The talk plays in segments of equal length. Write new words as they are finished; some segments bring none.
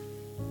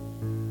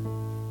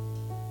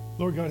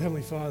Lord God,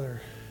 Heavenly Father,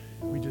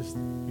 we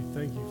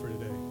thank you for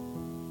today.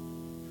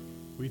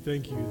 We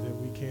thank you that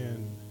we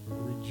can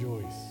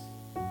rejoice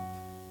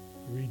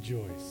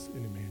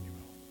in Emmanuel.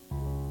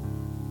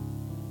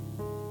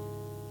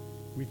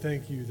 We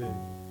thank you that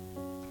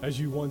as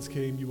you once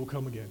came, you will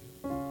come again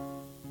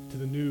to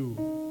the new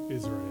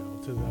Israel,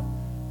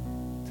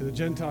 to the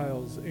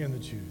Gentiles and the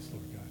Jews,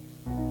 Lord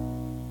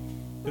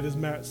God. That as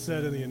Matt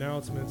said in the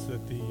announcements,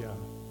 that the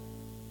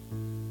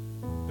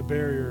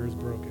barrier is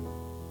broken.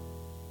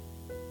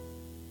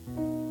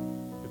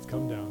 It's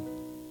come down.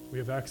 We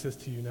have access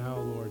to you now,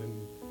 Lord,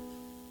 and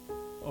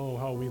oh,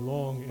 how we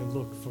long and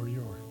look for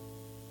your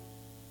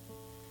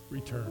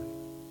return.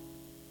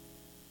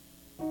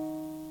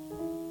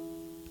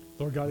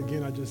 Lord God,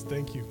 again, I just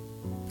thank you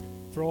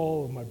for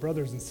all of my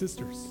brothers and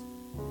sisters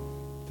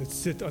that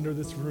sit under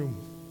this room,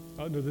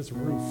 under this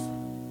roof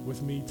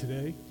with me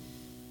today.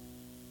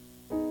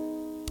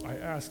 I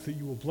ask that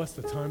you will bless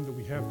the time that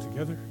we have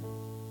together.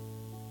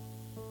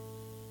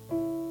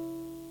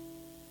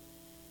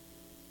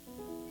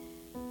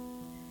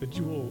 That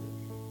you will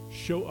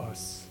show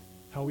us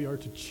how we are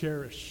to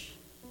cherish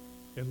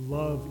and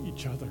love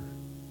each other.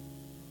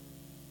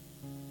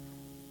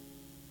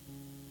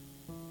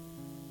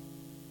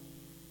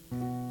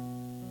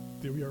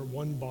 That we are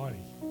one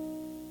body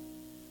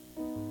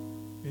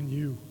in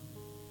you,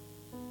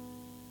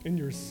 in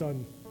your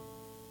Son.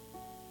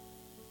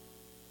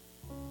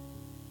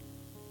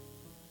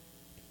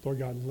 Lord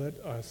God, let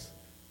us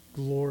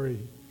glory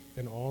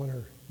and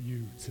honor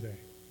you today.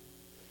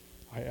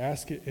 I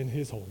ask it in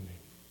his holy name.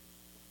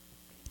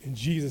 In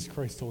Jesus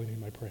Christ's holy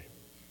name I pray.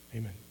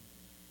 Amen.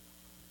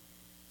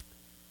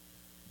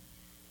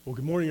 Well,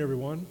 good morning,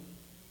 everyone.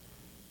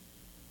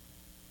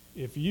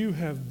 If you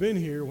have been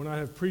here when I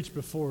have preached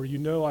before, you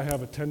know I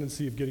have a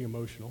tendency of getting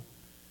emotional.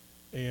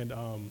 And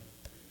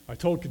I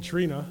told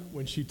Katrina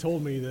when she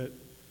told me that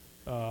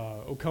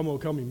O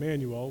Come,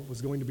 Emmanuel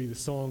was going to be the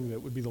song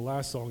that would be the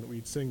last song that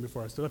we'd sing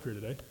before I stood up here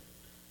today,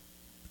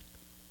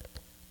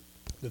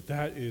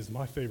 that is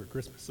my favorite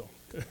Christmas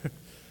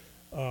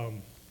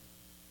song.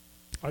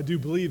 I do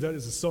believe that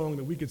is a song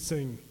that we could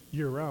sing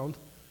year-round.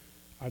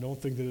 I don't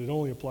think that it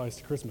only applies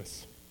to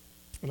Christmas.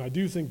 And I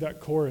do think that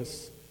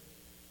chorus,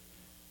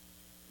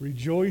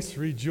 rejoice,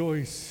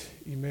 rejoice,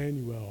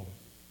 Emmanuel,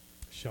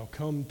 shall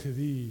come to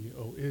thee,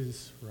 O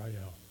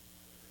Israel.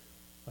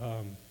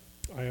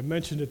 I have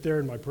mentioned it there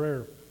in my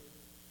prayer,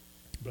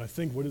 but I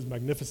think what is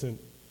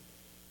magnificent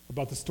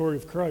about the story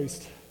of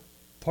Christ,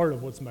 part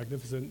of what's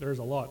magnificent, there's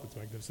a lot that's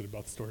magnificent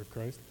about the story of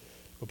Christ,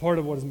 but part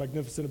of what is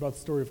magnificent about the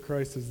story of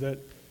Christ is that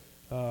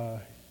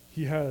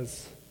he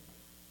has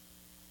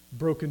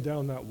broken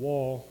down that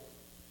wall,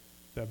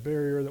 that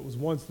barrier that was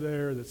once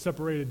there that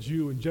separated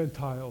Jew and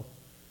Gentile.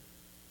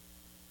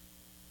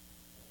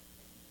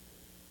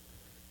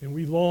 And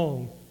we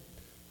long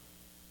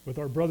with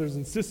our brothers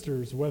and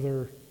sisters,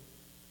 whether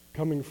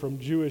coming from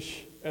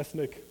Jewish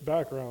ethnic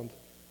background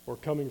or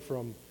coming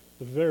from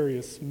the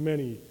various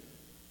many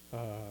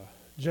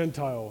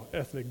Gentile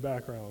ethnic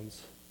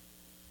backgrounds,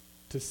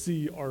 to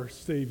see our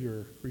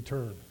Savior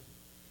return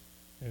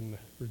and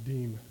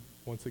redeem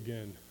once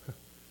again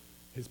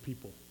his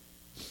people.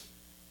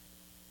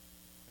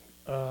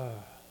 All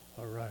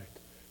right.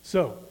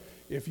 So,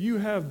 if you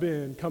have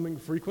been coming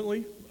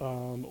frequently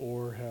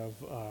or have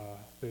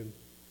been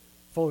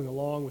following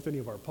along with any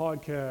of our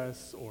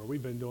podcasts, or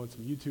we've been doing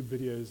some YouTube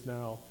videos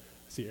now.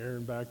 I see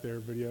Aaron back there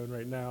videoing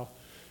right now.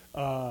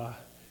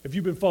 If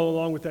you've been following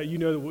along with that, you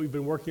know that we've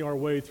been working our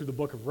way through the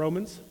book of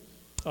Romans.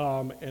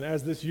 And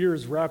as this year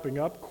is wrapping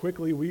up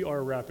quickly, we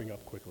are wrapping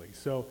up quickly.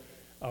 So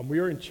we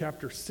are in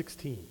chapter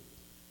 16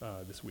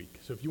 this week.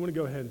 So if you want to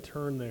go ahead and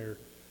turn there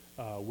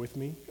with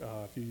me,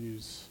 if you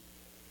use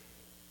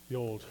the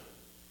old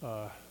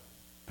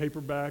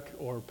paperback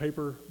or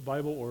paper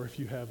Bible, or if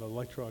you have an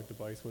electronic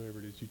device, whatever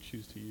it is you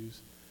choose to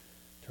use,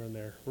 turn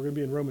there. We're going to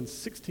be in Romans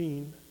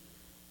 16,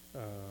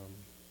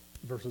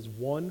 verses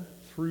 1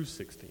 through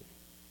 16.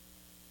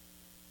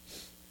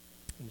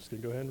 I'm just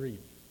going to go ahead and read.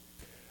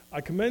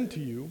 I commend to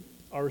you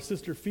our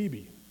sister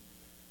Phoebe,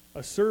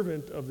 a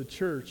servant of the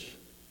church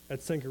at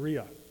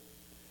Cenchrea,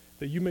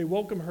 that you may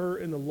welcome her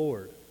in the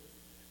Lord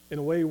in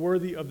a way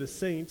worthy of the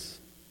saints,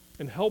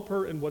 and help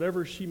her in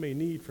whatever she may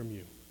need from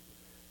you.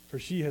 For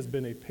she has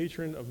been a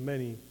patron of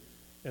many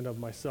and of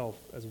myself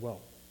as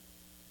well.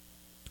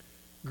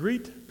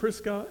 Greet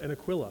Prisca and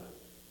Aquila,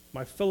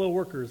 my fellow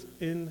workers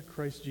in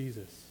Christ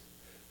Jesus,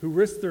 who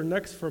risked their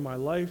necks for my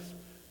life,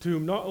 to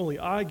whom not only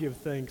I give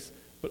thanks,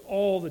 but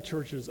all the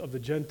churches of the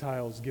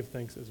Gentiles give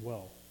thanks as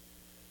well.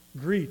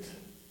 Greet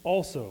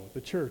also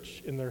the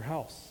church in their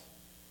house.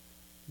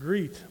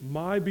 Greet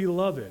my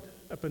beloved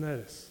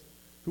Epaenetus,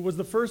 who was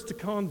the first to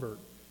convert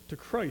to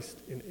Christ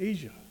in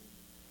Asia.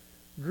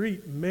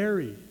 Greet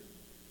Mary,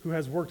 who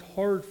has worked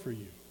hard for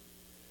you.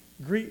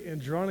 Greet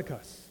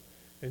Andronicus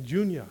and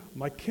Junia,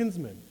 my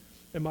kinsmen,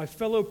 and my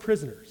fellow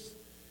prisoners.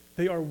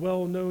 They are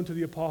well known to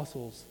the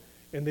apostles,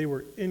 and they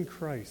were in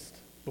Christ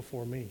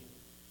before me.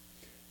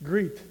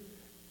 Greet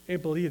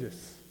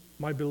Ampliatus,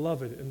 my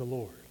beloved in the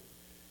Lord.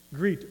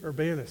 Greet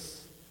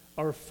Urbanus,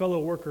 our fellow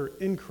worker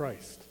in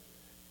Christ,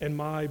 and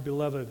my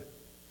beloved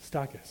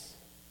Stachys.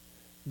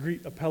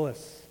 Greet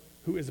Apelles,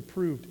 who is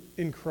approved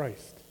in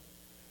Christ.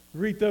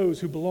 Greet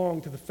those who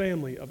belong to the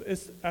family of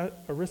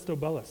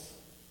Aristobulus.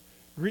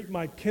 Greet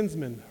my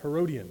kinsman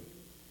Herodian.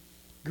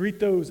 Greet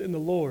those in the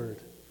Lord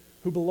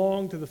who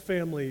belong to the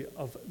family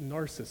of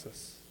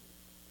Narcissus.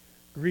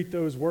 Greet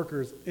those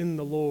workers in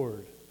the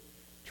Lord,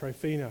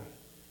 Tryphena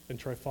and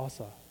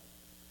Tryphosa.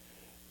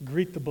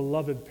 Greet the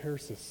beloved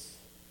Persis,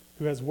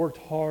 who has worked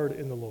hard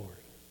in the Lord.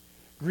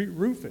 Greet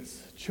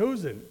Rufus,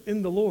 chosen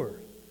in the Lord,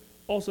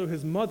 also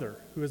his mother,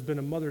 who has been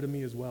a mother to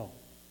me as well.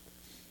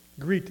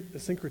 Greet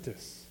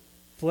Asyncritus,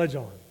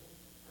 Phlegon,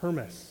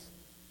 Hermes,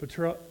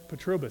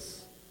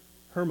 Patrobus,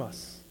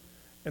 Hermas,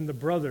 and the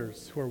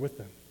brothers who are with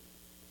them.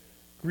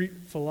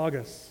 Greet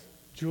Philologus,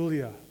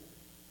 Julia,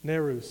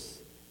 Nerus,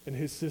 and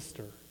his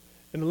sister,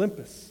 and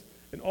Olympus,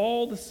 and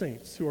all the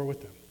saints who are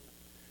with them.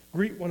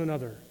 Greet one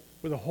another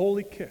with a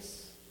holy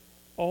kiss.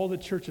 All the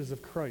churches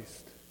of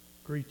Christ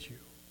greet you.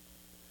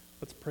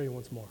 Let's pray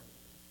once more.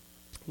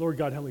 Lord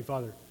God, Heavenly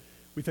Father,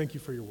 we thank you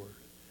for your word.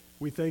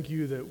 We thank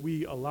you that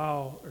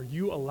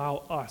you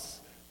allow us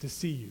to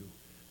see you,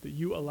 that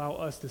you allow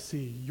us to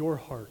see your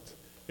heart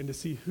and to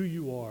see who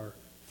you are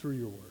through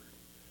your word.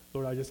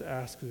 Lord, I just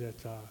ask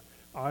that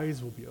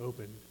eyes will be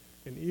opened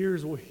and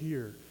ears will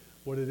hear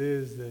what it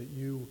is that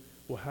you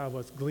will have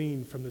us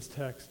glean from this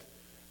text.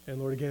 And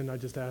Lord, again, I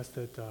just ask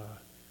that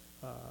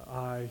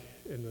I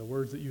and the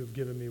words that you have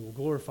given me will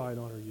glorify and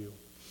honor you.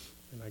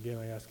 And again,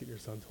 I ask it in your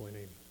Son's holy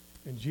name.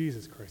 In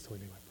Jesus Christ's holy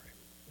name I pray.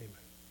 Amen.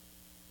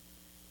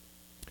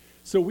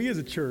 So we as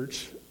a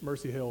church,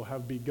 Mercy Hill,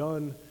 have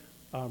begun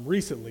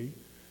recently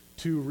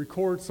to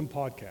record some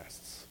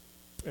podcasts.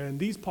 And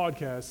these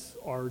podcasts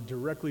are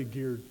directly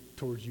geared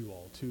towards you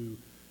all, to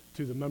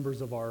the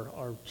members of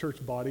our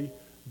church body,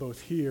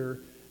 both here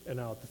and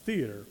out at the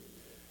theater.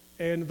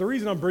 And the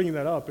reason I'm bringing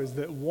that up is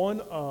that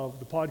one of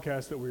the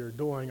podcasts that we are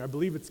doing, I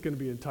believe it's going to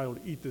be entitled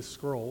Eat This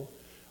Scroll,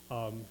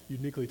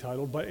 uniquely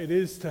titled, but it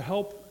is to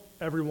help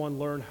everyone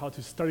learn how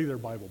to study their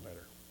Bible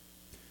better.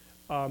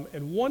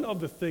 And one of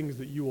the things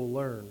that you will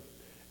learn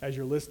as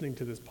you're listening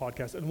to this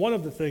podcast, and one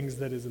of the things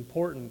that is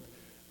important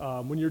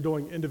when you're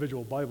doing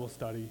individual Bible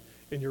study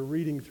and you're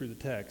reading through the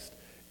text,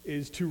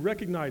 is to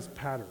recognize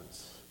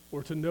patterns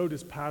or to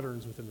notice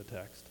patterns within the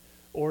text.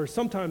 Or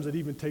sometimes it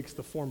even takes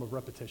the form of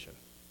repetition.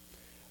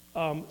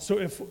 So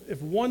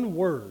if one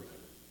word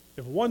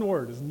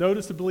is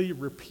noticeably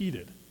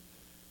repeated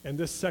in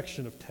this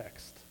section of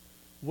text,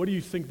 what do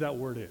you think that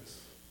word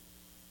is?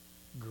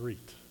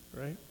 Greet,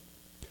 right?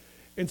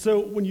 And so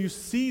when you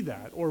see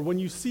that, or when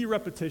you see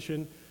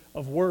repetition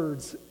of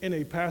words in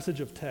a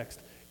passage of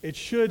text, it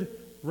should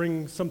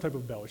ring some type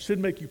of bell. It should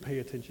make you pay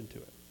attention to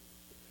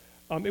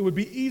it. It would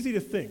be easy to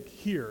think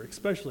here,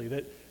 especially,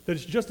 that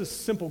it's just a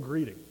simple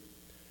greeting.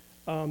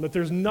 That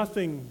there's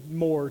nothing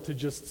more to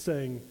just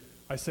saying,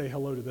 I say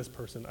hello to this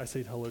person, I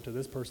say hello to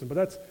this person,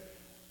 but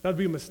that'd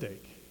be a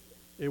mistake.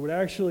 It would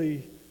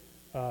actually,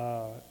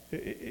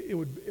 it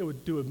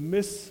would do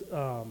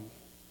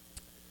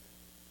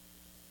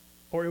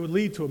or it would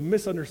lead to a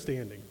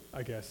misunderstanding,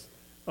 I guess,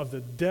 of the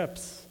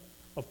depths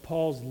of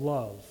Paul's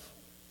love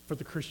for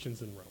the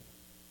Christians in Rome.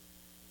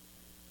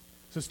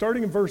 So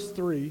starting in verse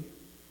 3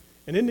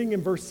 and ending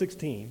in verse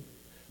 16,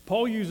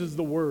 Paul uses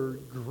the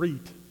word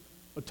greet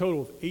a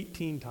total of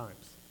 18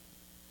 times.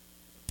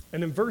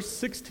 And in verse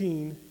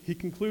 16, he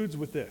concludes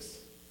with this: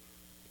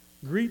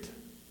 greet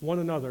one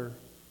another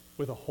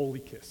with a holy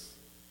kiss.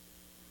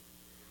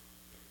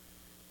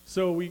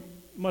 So we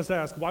must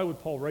ask, why would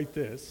Paul write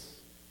this?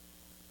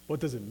 What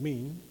does it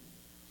mean?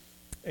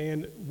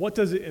 And what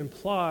does it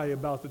imply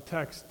about the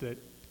text that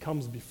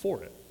comes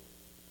before it?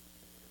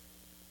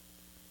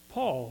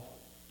 Paul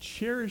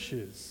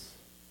cherishes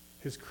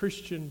his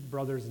Christian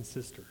brothers and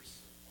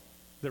sisters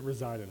that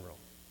reside in Rome.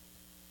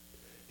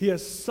 He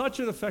has such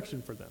an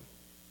affection for them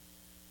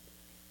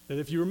that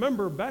if you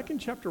remember back in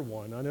chapter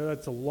 1, I know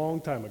that's a long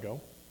time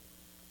ago,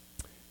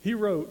 he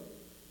wrote,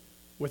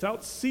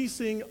 "Without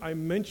ceasing, I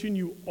mention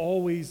you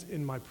always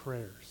in my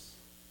prayers,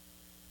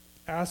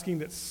 asking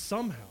that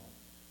somehow,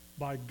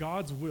 by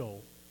God's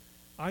will,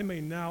 I may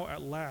now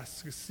at last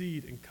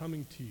succeed in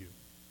coming to you."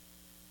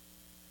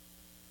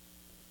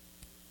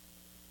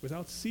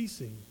 Without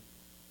ceasing,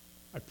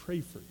 I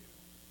pray for you.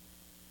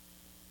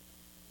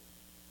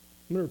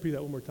 I'm going to repeat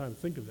that one more time.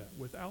 Think of that.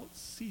 Without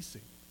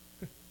ceasing,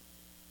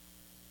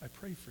 I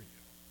pray for you.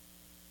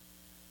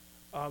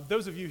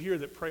 Those of you here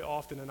that pray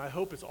often, and I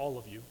hope it's all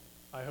of you,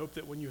 I hope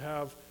that when you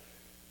have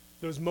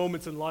those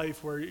moments in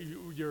life where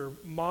your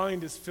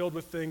mind is filled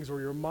with things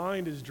or your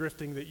mind is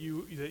drifting, that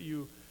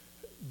you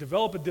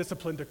develop a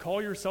discipline to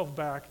call yourself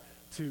back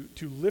to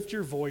lift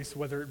your voice,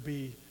 whether it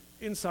be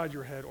inside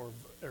your head or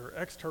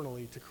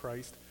externally to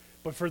Christ.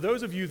 But for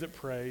those of you that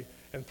pray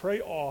and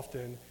pray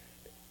often,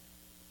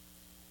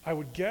 I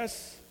would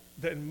guess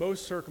that in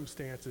most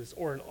circumstances,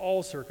 or in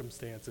all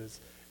circumstances,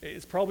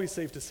 it's probably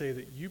safe to say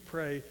that you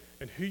pray,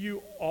 and who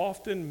you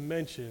often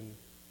mention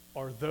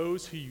are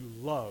those who you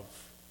love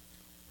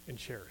and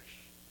cherish.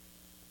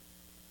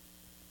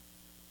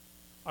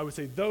 I would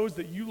say those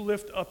that you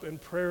lift up in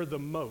prayer the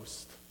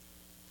most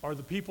are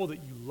the people that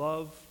you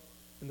love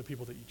and the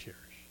people that you cherish.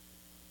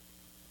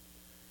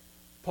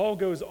 Paul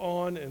goes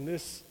on in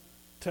this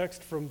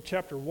text from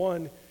chapter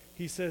 1,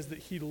 he says that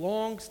he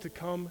longs to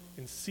come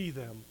and see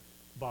them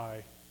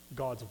by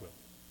God's will.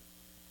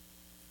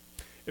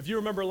 If you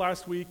remember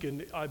last week,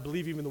 and I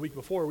believe even the week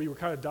before, we were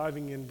kind of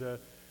diving into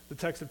the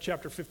text of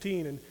chapter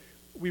 15, and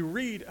we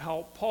read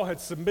how Paul had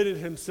submitted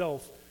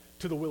himself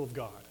to the will of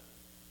God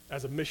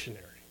as a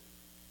missionary.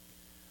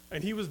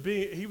 And he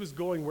was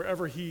going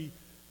wherever he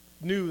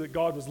knew that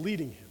God was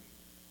leading him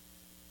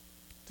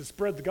to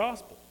spread the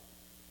gospel.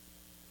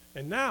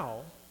 And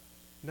now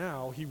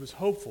he was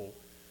hopeful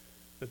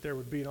that there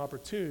would be an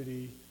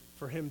opportunity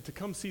for him to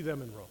come see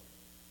them in Rome.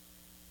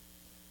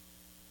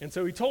 And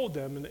so he told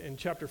them in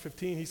chapter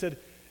 15, he said,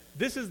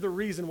 "This is the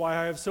reason why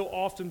I have so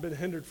often been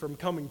hindered from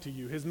coming to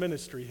you," his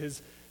ministry,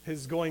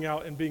 his going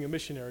out and being a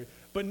missionary.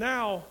 "But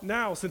now,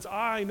 since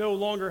I no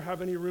longer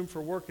have any room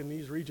for work in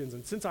these regions,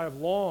 and since I have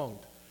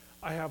longed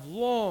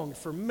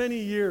for many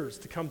years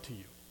to come to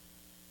you,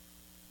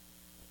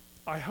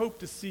 I hope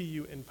to see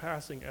you in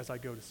passing as I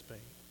go to Spain."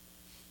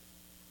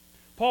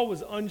 Paul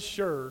was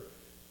unsure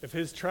if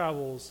his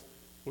travels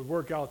would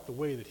work out the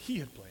way that he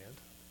had planned,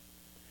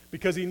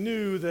 because he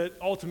knew that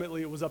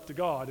ultimately it was up to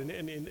God,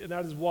 and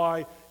that is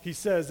why he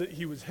says that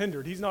he was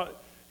hindered. He's not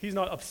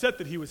upset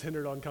that he was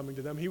hindered on coming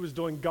to them. He was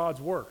doing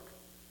God's work.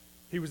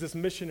 He was this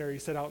missionary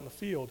set out in the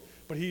field,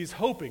 but he's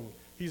hoping,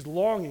 he's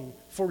longing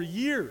for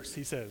years,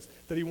 he says,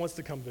 that he wants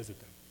to come visit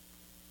them.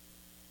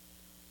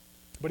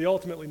 But he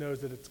ultimately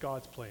knows that it's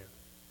God's plan,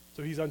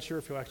 so he's unsure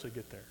if he'll actually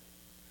get there.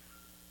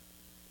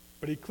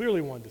 But he clearly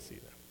wanted to see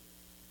them.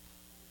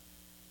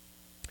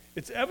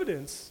 It's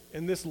evidence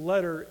in this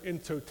letter in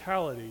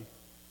totality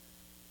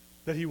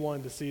that he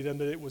wanted to see them,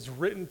 that it was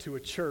written to a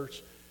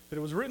church,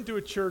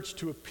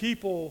 to a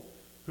people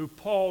who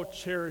Paul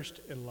cherished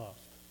and loved.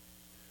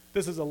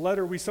 This is a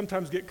letter we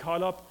sometimes get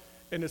caught up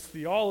in its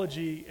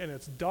theology and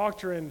its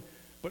doctrine,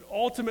 but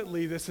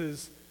ultimately this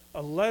is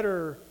a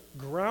letter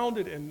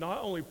grounded in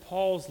not only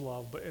Paul's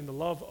love, but in the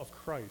love of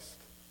Christ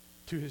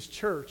to his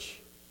church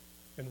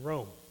in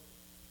Rome.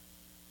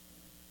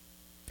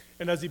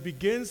 And as he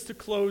begins to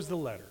close the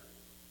letter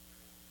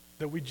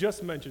that we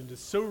just mentioned is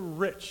so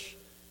rich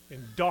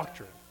in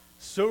doctrine,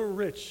 so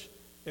rich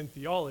in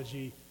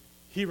theology,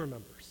 he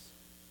remembers.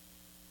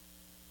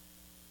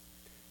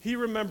 He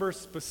remembers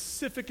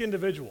specific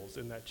individuals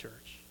in that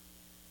church,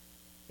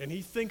 and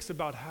he thinks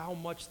about how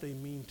much they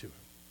mean to him.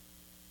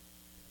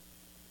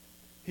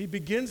 He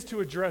begins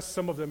to address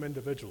some of them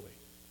individually.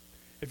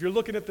 If you're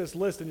looking at this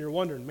list and you're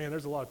wondering, man,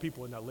 there's a lot of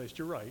people in that list,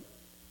 you're right.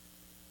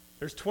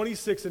 There's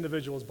 26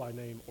 individuals by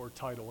name or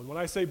title. And when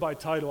I say by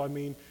title, I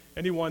mean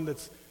anyone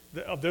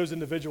of those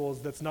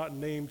individuals that's not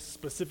named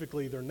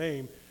specifically their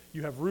name.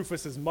 You have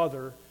Rufus's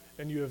mother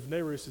and you have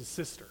Nerus's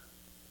sister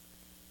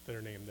that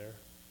are named there.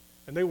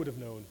 And they would have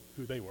known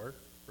who they were,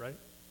 right?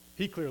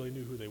 He clearly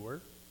knew who they were.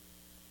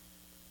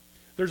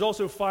 There's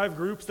also 5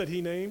 groups that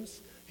he names.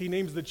 He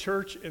names the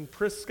church in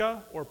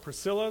Prisca or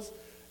Priscilla's,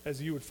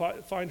 as you would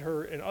find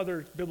her in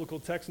other biblical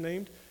texts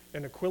named,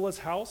 in Aquila's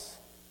house.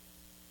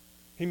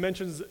 He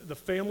mentions the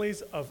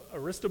families of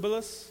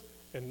Aristobulus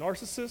and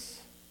Narcissus.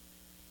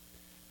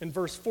 In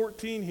verse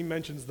 14, he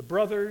mentions the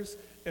brothers.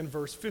 In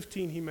verse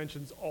 15, he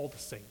mentions all the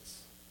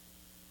saints.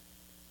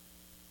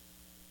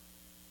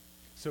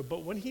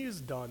 But when he is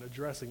done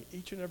addressing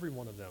each and every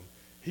one of them,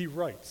 he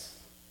writes,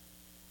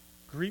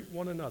 "Greet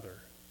one another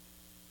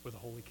with a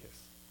holy kiss."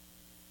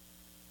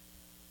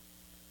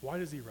 Why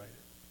does he write it?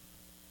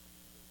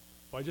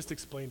 Well, I just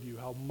explained to you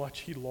how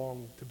much he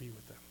longed to be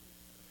with them.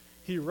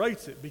 He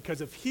writes it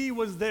because if he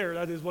was there,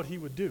 that is what he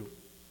would do.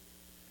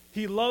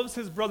 He loves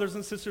his brothers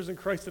and sisters in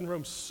Christ in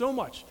Rome so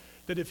much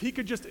that if he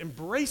could just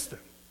embrace them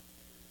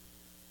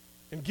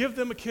and give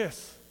them a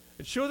kiss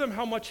and show them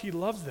how much he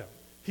loves them,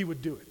 he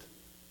would do it.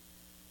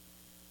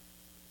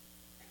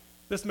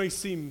 This may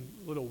seem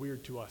a little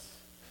weird to us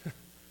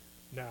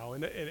now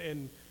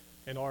in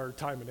our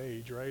time and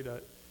age, right?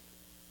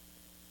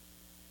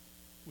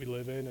 We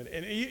live in,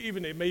 and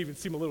even it may even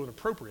seem a little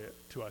inappropriate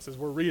to us as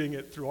we're reading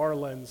it through our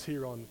lens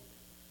here on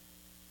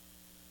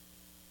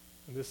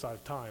this side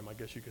of time, I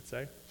guess you could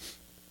say.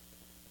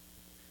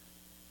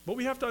 But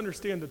we have to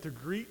understand that to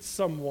greet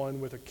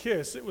someone with a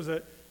kiss, it was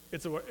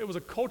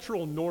a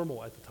cultural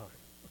normal at the time,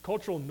 a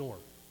cultural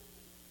norm.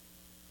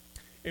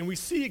 And we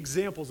see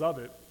examples of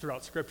it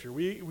throughout Scripture.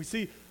 We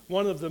see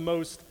one of the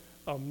most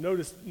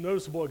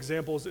noticeable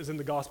examples is in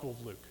the Gospel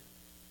of Luke.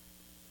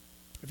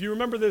 If you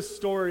remember this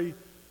story,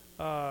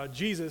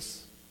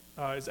 Jesus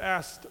is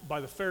asked by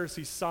the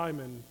Pharisee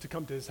Simon to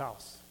come to his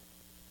house.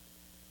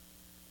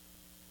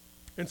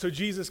 And so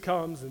Jesus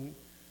comes, and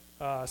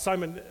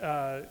Simon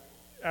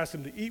asks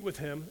him to eat with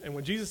him. And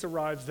when Jesus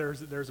arrives,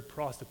 there's a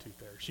prostitute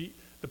there.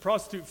 The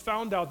prostitute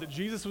found out that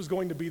Jesus was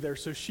going to be there,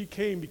 so she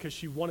came because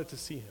she wanted to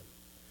see him.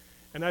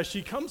 And as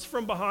she comes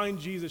from behind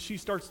Jesus, she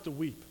starts to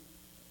weep.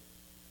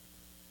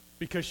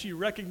 because she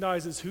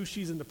recognizes who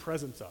she's in the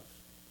presence of.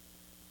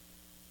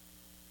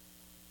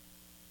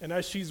 And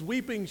as she's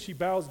weeping, she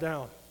bows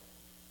down.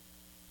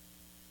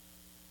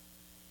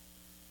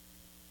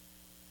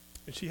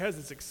 And she has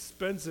this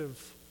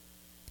expensive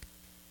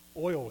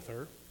oil with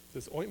her,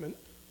 this ointment.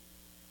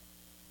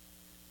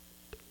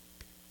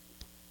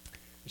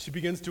 And she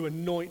begins to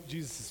anoint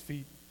Jesus'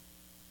 feet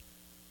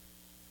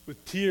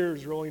with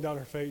tears rolling down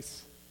her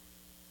face.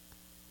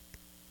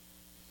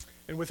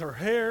 And with her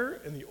hair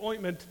and the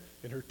ointment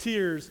and her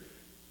tears,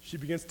 she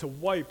begins to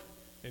wipe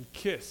and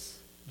kiss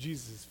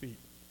Jesus' feet.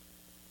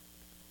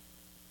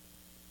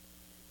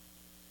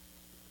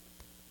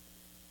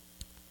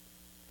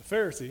 The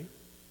Pharisee,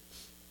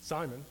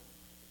 Simon,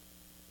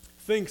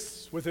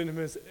 thinks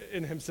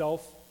in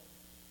himself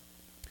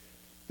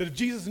that if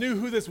Jesus knew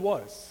who this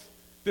was,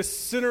 this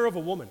sinner of a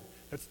woman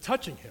that's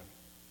touching him,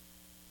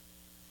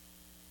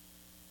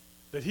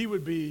 that he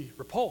would be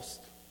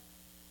repulsed.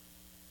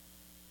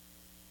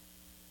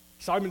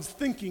 Simon's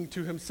thinking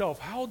to himself,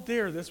 how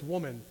dare this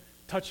woman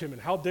touch him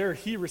and how dare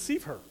he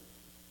receive her?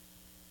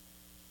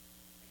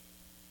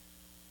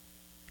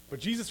 But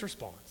Jesus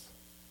responds.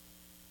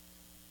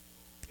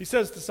 He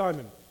says to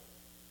Simon,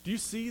 do you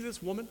see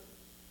this woman?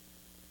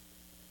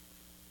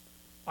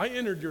 I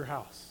entered your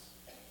house.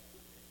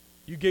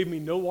 You gave me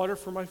no water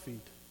for my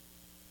feet,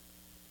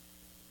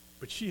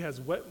 but she has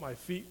wet my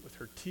feet with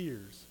her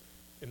tears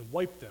and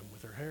wiped them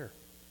with her hair.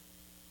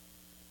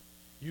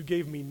 You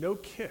gave me no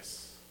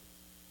kiss,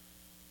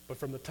 but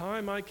from the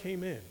time I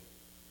came in,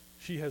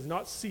 she has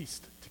not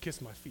ceased to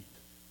kiss my feet.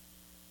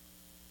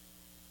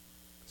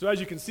 So as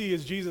you can see,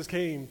 as Jesus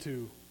came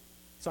to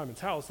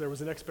Simon's house, there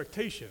was an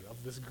expectation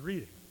of this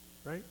greeting,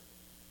 right?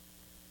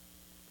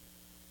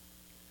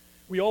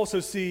 We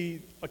also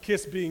see a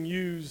kiss being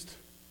used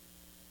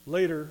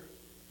later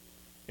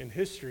in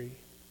history,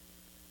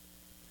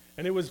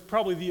 and it was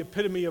probably the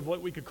epitome of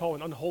what we could call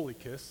an unholy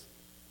kiss.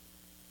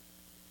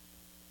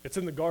 It's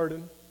in the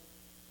garden.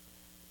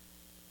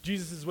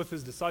 Jesus is with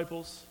his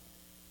disciples.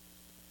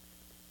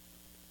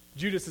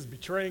 Judas is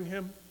betraying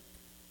him.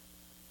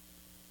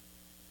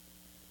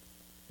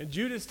 And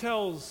Judas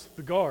tells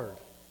the guard,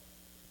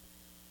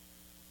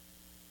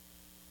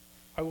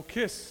 I will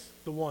kiss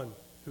the one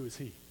who is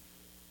he.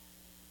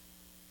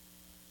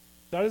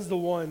 That is the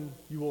one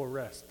you will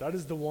arrest. That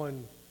is the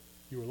one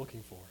you are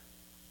looking for.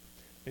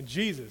 And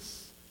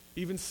Jesus,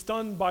 even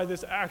stunned by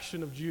this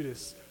action of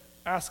Judas,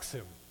 asks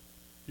him,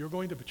 you're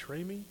going to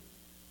betray me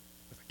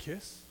with a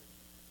kiss?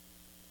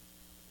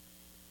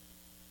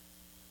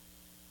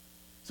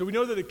 So we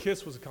know that a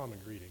kiss was a common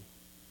greeting.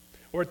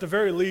 Or at the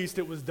very least,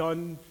 it was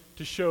done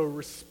to show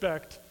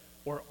respect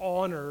or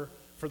honor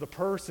for the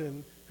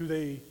person who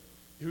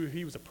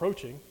he was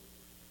approaching,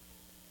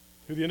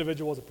 who the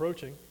individual was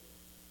approaching,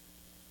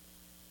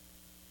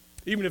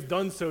 even if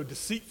done so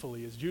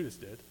deceitfully as Judas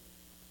did.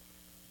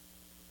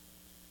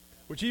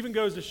 Which even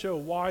goes to show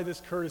why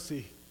this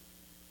courtesy,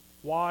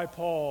 why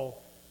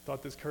Paul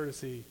thought this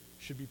courtesy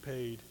should be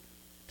paid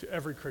to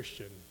every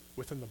Christian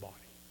within the body.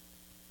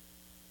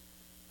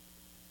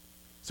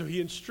 So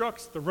he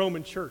instructs the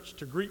Roman church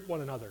to greet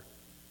one another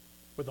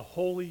with a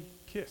holy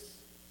kiss.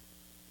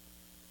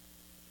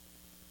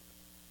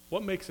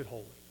 What makes it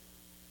holy?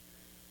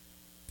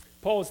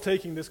 Paul is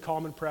taking this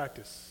common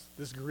practice,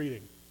 this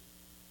greeting,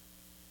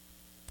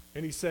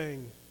 and he's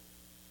saying,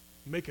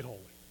 make it holy.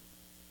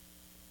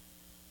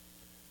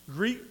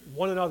 Greet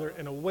one another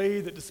in a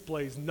way that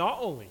displays not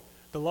only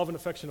the love and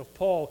affection of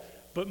Paul,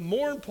 but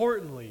more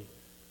importantly,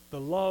 the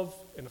love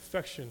and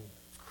affection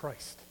of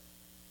Christ.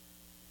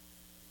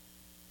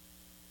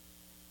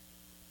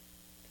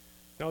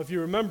 Now, if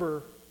you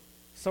remember,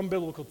 some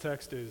biblical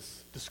text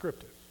is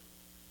descriptive,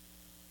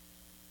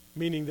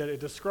 meaning that it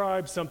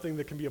describes something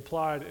that can be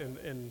applied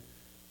in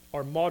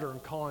our modern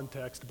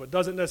context, but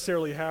doesn't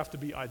necessarily have to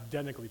be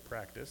identically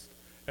practiced.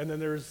 And then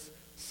there's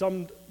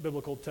some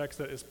biblical text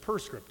that is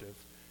prescriptive,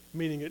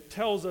 meaning it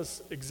tells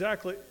us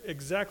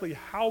exactly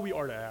how we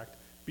are to act,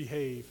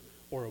 behave,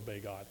 or obey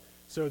God.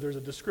 So there's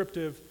a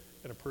descriptive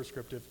and a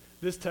prescriptive.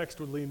 This text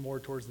would lean more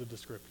towards the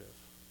descriptive,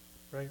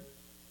 right?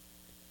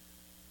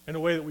 In a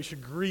way that we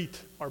should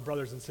greet our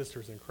brothers and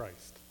sisters in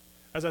Christ.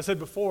 As I said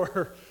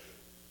before,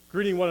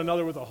 greeting one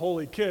another with a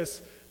holy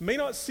kiss may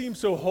not seem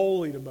so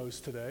holy to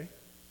most today,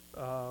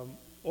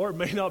 or it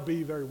may not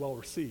be very well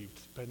received,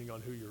 depending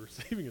on who you're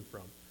receiving it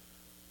from.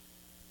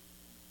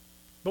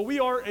 But we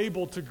are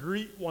able to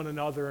greet one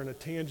another in a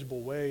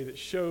tangible way that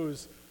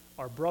shows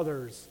our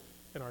brothers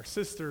and our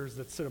sisters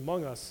that sit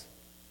among us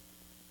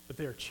that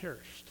they are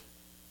cherished.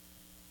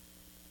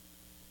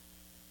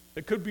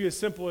 It could be as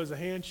simple as a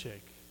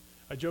handshake.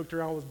 I joked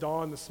around with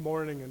Dawn this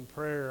morning in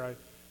prayer.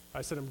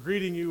 I said, I'm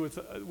greeting you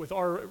with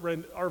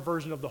our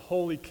version of the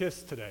holy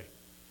kiss today.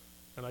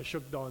 And I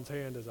shook Dawn's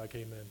hand as I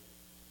came in.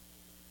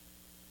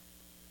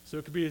 So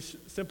it could be as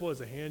simple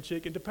as a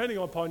handshake. And depending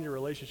upon your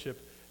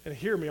relationship, and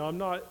hear me, I'm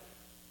not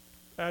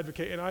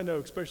advocating, and I know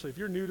especially if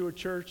you're new to a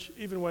church,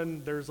 even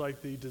when there's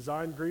like the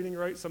design greeting,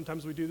 right?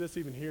 Sometimes we do this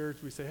even here.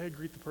 We say, hey,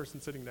 greet the person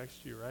sitting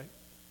next to you, right?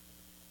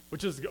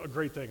 Which is a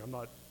great thing. I'm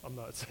not I'm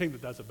not saying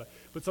that that's a bad,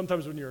 but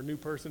sometimes when you're a new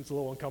person, it's a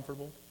little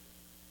uncomfortable.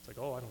 It's like,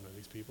 oh, I don't know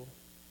these people.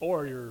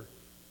 Or you're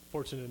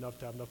fortunate enough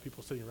to have enough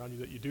people sitting around you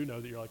that you do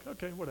know that you're like,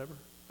 okay, whatever,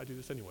 I do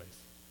this anyways.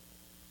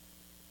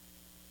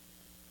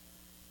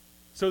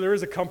 So there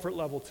is a comfort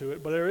level to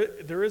it, but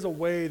there is a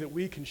way that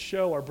we can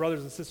show our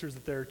brothers and sisters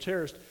that they're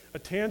cherished, a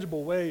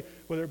tangible way,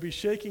 whether it be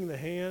shaking the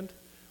hand,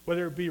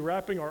 whether it be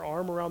wrapping our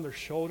arm around their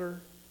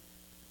shoulder,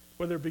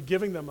 whether it be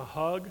giving them a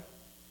hug.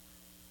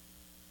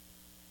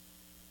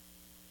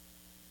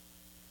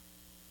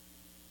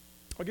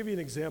 I'll give you an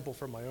example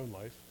from my own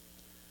life.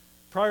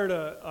 Prior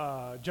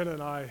to Jenna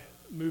and I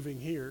moving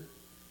here,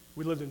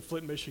 we lived in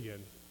Flint,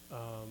 Michigan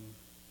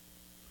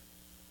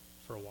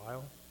for a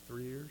while,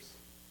 3 years.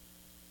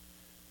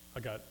 I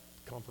got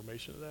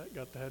confirmation of that,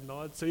 got the head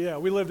nod. So yeah,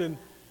 we lived in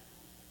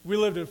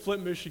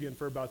Flint, Michigan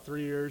for about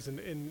 3 years,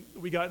 and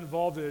we got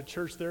involved in a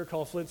church there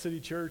called Flint City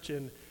Church,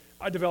 and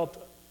I developed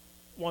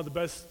one of the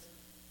best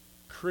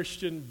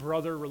Christian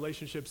brother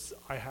relationships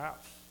I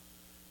have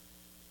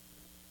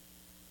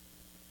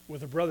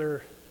with a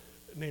brother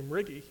named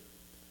Ricky.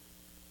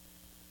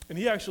 And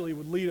he actually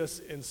would lead us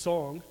in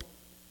song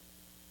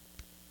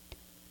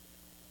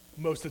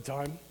most of the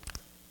time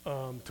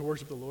to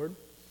worship the Lord.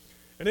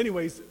 And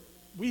anyways,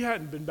 we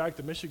hadn't been back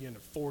to Michigan in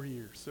 4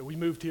 years. So we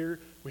moved here,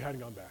 we hadn't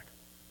gone back.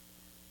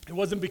 It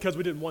wasn't because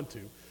we didn't want to.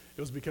 It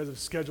was because of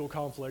schedule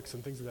conflicts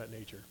and things of that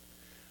nature.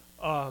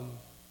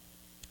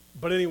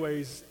 But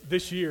anyways,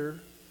 this year,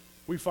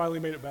 we finally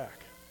made it back.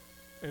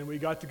 And we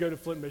got to go to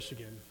Flint,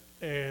 Michigan.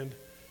 And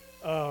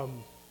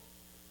one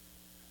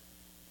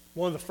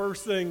of the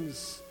first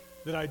things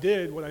that I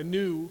did when I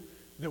knew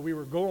that we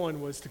were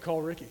going was to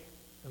call Ricky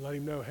and let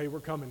him know, hey, we're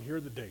coming, here are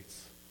the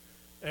dates.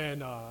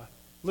 And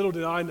little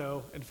did I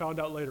know, and found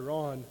out later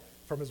on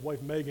from his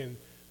wife Megan,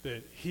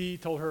 that he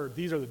told her,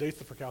 these are the dates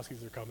the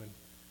Frakowskis are coming.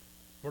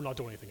 We're not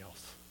doing anything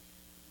else.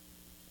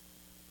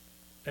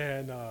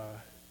 And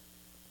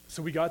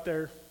so we got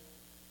there,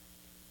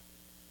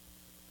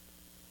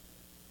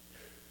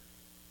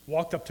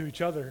 walked up to each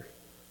other,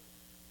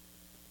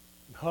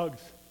 and hugged.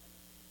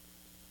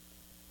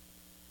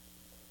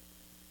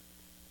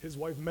 His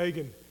wife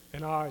Megan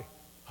and I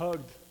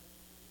hugged.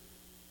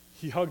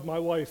 He hugged my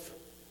wife.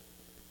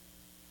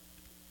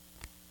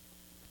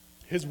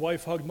 His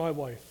wife hugged my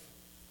wife.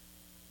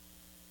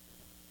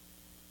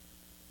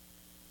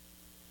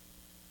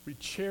 We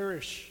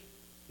cherish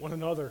one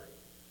another.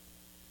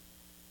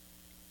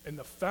 And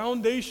the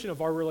foundation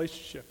of our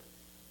relationship,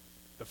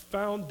 the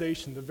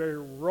foundation, the very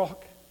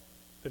rock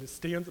that it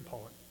stands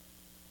upon,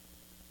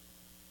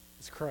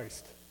 is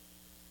Christ.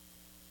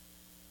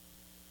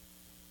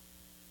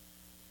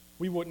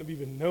 We wouldn't have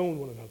even known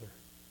one another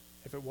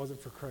if it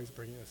wasn't for Christ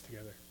bringing us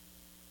together.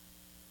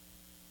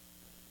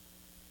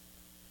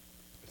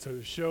 And so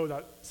to show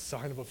that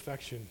sign of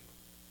affection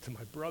to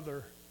my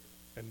brother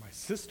and my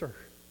sister,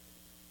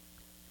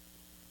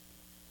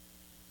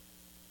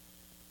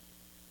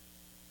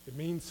 it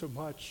means so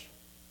much.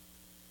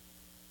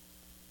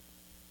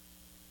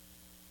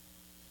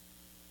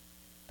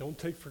 Don't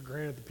take for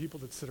granted the people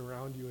that sit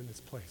around you in this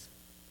place.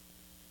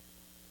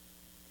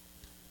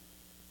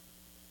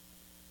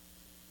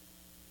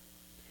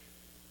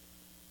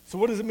 So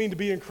what does it mean to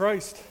be in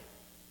Christ?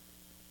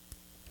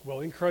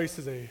 Well, in Christ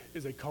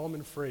is a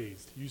common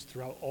phrase used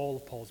throughout all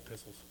of Paul's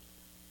epistles.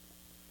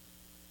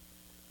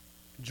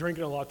 I'm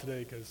drinking a lot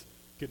today because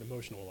I'm getting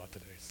emotional a lot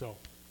today, so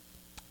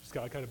just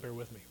got to kind of bear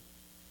with me.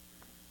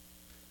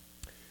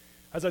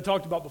 As I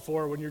talked about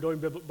before, when you're doing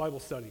Bible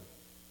study,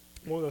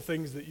 one of the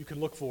things that you can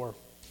look for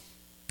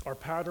are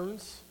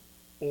patterns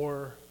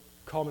or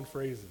common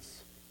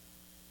phrases.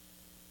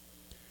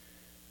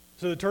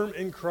 So the term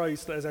in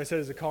Christ, as I said,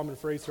 is a common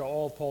phrase throughout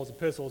all of Paul's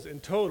epistles.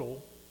 In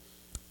total,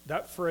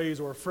 that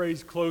phrase or a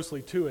phrase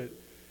closely to it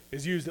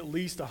is used at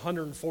least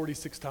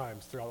 146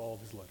 times throughout all of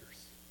his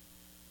letters.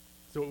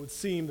 So it would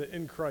seem that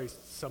in Christ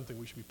is something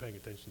we should be paying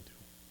attention to.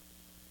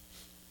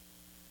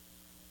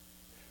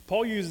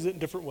 Paul uses it in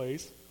different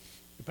ways,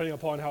 depending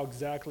upon how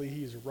exactly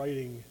he is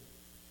writing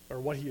or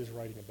what he is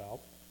writing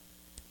about.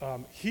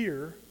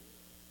 Here,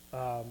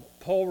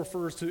 Paul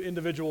refers to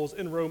individuals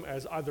in Rome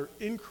as either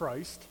in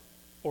Christ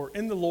or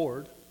in the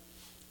Lord,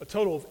 a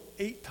total of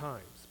 8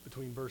 times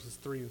between verses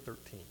 3 and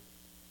 13.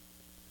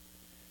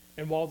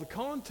 And while the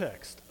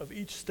context of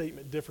each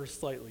statement differs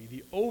slightly,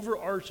 the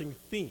overarching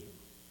theme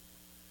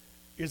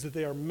is that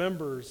they are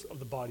members of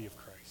the body of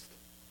Christ.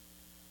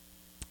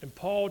 And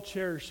Paul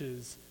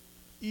cherishes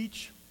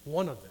each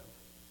one of them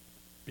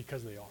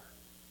because they are.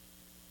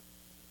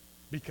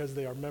 Because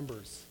they are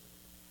members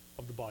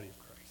of the body of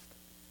Christ.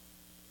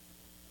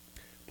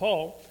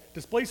 Paul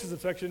displays his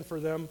affection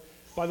for them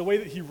by the way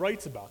that he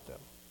writes about them.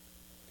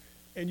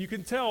 And you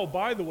can tell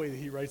by the way that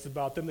he writes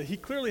about them that he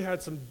clearly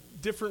had some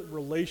different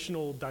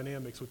relational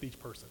dynamics with each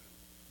person.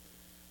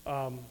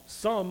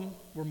 Some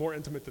were more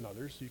intimate than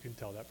others, you can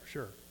tell that for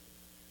sure.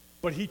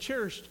 But he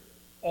cherished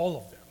all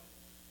of them.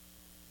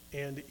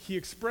 And he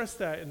expressed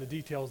that in the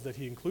details that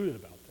he included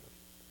about them.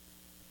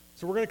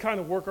 So we're going to kind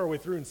of work our way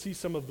through and see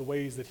some of the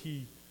ways that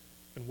he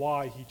and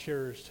why he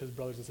cherished his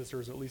brothers and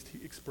sisters, or at least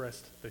he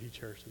expressed that he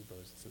cherished his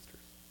brothers and sisters.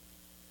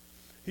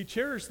 He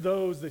cherished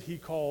those that he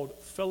called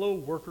fellow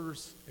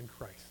workers in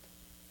Christ.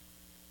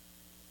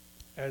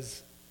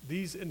 As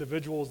these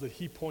individuals that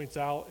he points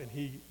out and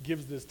he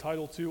gives this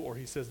title to, or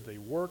he says they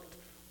worked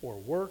or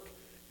work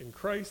in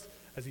Christ,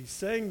 as he's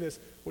saying this,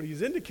 what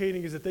he's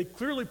indicating is that they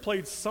clearly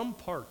played some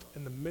part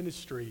in the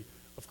ministry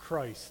of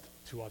Christ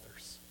to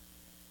others.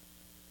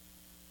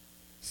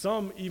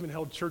 Some even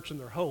held church in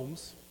their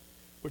homes,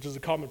 which is a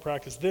common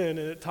practice then,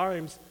 and at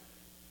times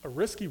a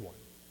risky one.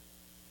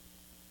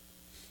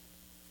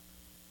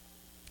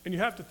 And you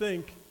have to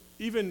think,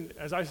 even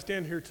as I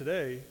stand here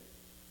today,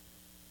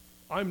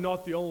 I'm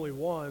not the only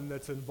one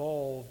that's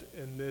involved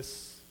in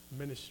this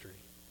ministry.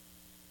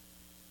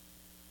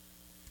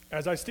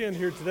 As I stand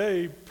here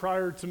today,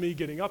 prior to me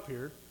getting up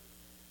here,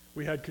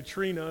 we had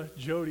Katrina,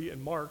 Jody,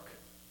 and Mark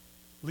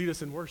lead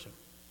us in worship.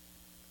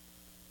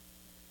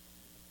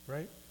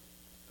 Right?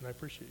 And I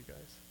appreciate you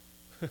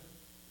guys.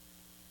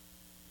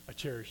 I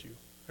cherish you.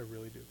 I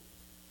really do.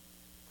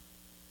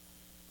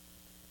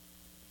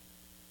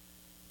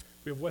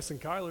 We have Wes and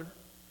Kyler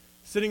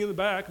sitting in the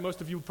back. Most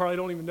of you probably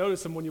don't even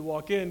notice them when you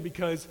walk in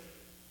because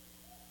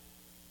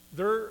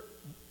they're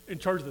in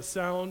charge of the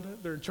sound.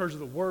 They're in charge of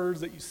the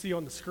words that you see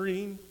on the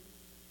screen.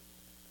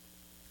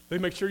 They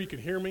make sure you can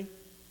hear me.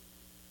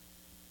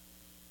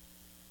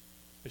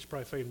 They should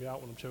probably fade me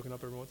out when I'm choking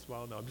up every once in a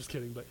while. No, I'm just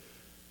kidding.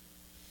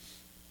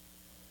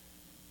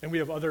 And we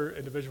have other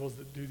individuals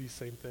that do these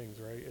same things,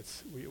 right?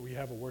 We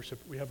have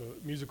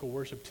a musical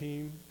worship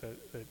team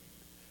that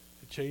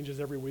changes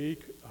every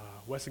week.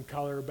 Wes and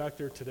Kyler are back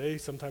there today.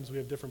 Sometimes we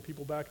have different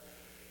people back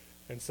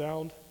and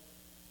sound.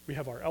 We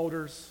have our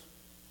elders.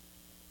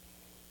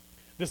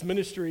 This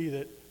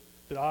ministry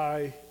that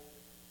I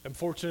am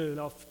fortunate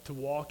enough to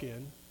walk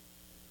in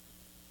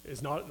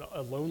is not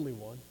a lonely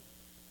one.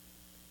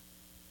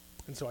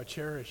 And so I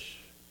cherish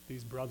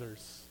these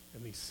brothers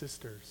and these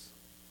sisters.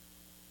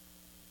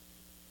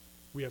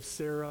 We have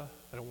Sarah.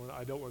 I don't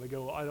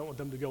want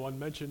them to go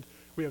unmentioned.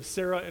 We have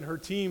Sarah and her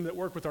team that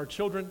work with our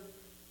children.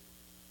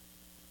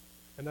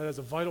 And that is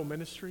a vital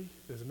ministry.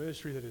 It is a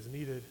ministry that is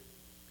needed,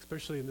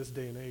 especially in this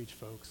day and age,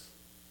 folks.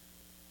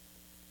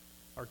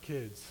 Our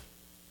kids.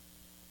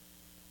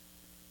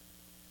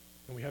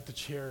 And we have to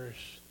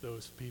cherish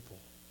those people.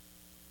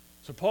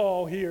 So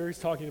Paul here is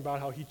talking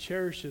about how he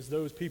cherishes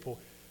those people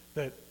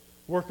that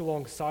work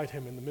alongside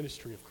him in the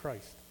ministry of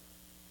Christ.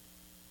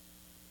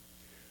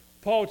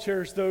 Paul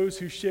cherished those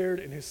who shared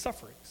in his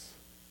sufferings.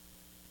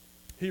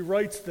 He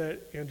writes that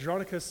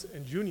Andronicus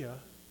and Junia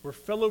were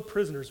fellow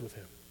prisoners with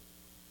him.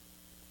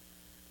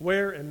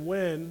 Where and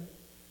when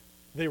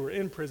they were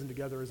in prison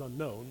together is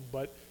unknown,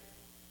 but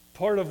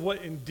part of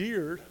what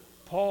endeared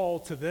Paul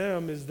to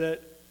them is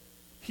that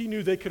he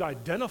knew they could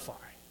identify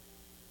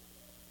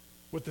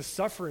with the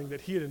suffering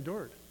that he had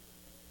endured.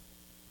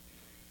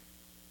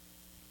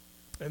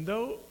 And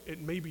though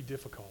it may be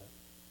difficult,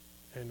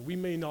 and we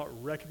may not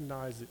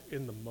recognize it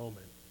in the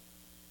moment,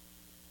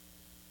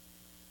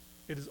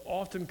 it is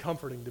often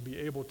comforting to be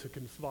able to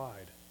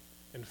confide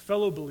in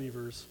fellow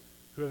believers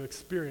who have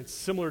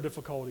experienced similar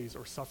difficulties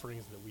or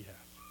sufferings that we have.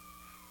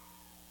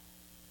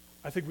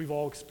 I think we've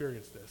all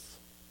experienced this.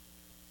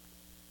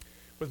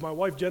 With my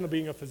wife Jenna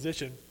being a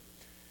physician,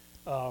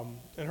 and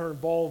her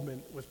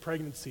involvement with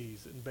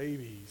pregnancies and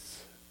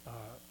babies,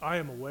 I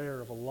am aware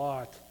of a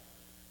lot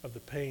of the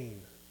pain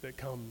that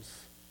comes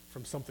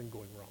from something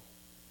going wrong.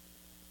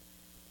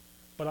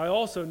 But I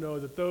also know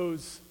that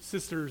those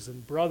sisters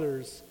and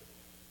brothers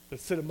that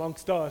sit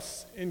amongst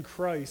us in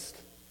Christ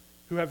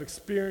who have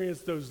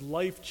experienced those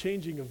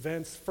life-changing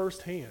events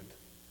firsthand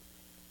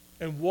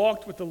and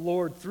walked with the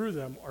Lord through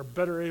them are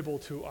better able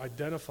to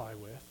identify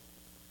with,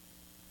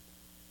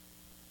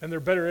 and they're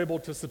better able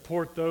to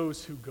support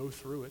those who go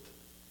through it.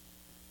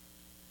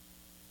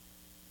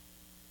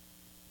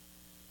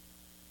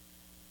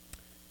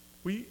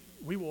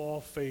 We will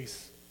all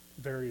face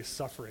various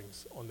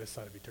sufferings on this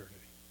side of eternity.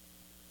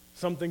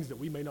 Some things that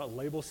we may not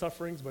label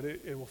sufferings, but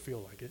it will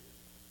feel like it.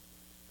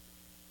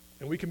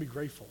 And we can be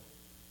grateful.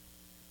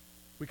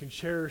 We can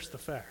cherish the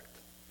fact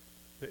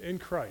that in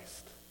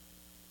Christ,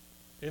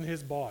 in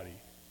his body,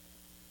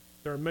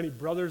 there are many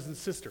brothers and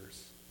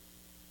sisters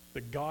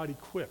that God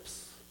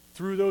equips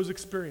through those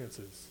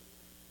experiences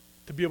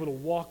to be able to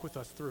walk with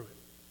us through it.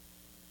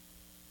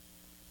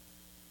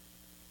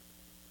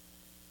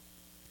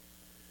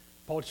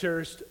 Paul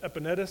cherished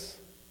Epaenetus,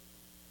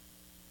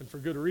 and for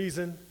good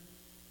reason.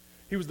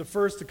 He was the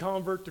first to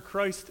convert to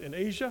Christ in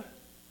Asia,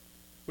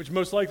 which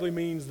most likely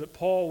means that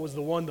Paul was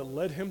the one that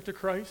led him to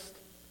Christ.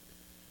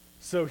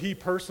 So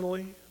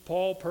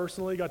Paul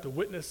personally got to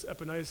witness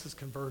Epaenetus'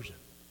 conversion.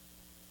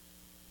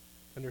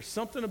 And there's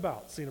something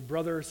about seeing a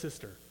brother or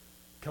sister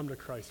come to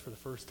Christ for the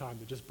first time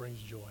that just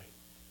brings joy.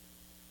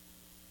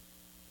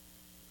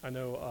 I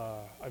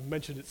know I've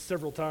mentioned it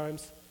several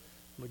times.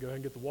 I'm going to go ahead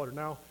and get the water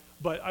now.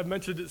 But I've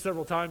mentioned it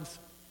several times,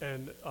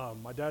 and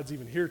my dad's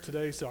even here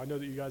today, so I know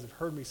that you guys have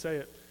heard me say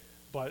it.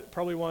 But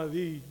probably one of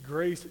the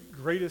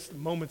greatest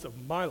moments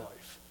of my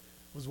life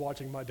was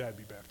watching my dad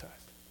be baptized.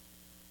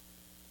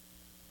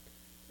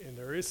 And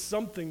there is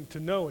something to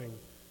knowing,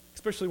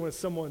 especially when it's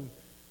someone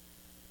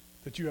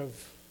that you have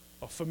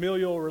a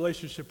familial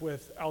relationship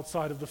with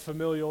outside of the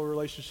familial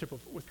relationship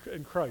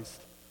in Christ,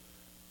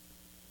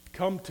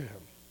 come to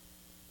him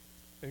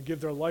and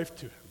give their life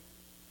to him,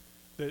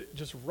 that it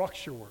just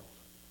rocks your world.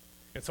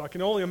 And so I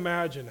can only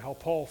imagine how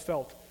Paul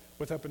felt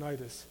with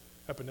Epaenetus,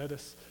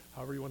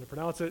 however you want to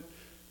pronounce it,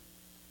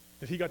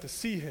 that he got to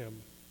see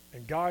him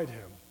and guide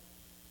him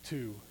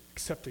to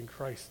accepting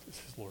Christ as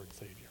his Lord and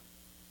Savior.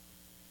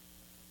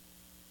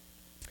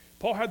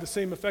 Paul had the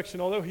same affection,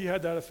 although he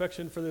had that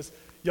affection for this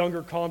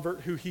younger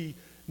convert who he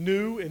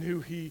knew and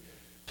who he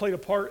played a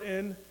part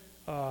in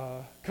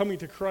coming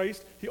to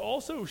Christ. He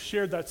also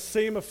shared that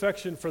same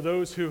affection for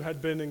those who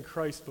had been in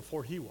Christ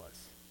before he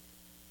was.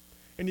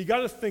 And you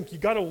got to think, you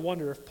got to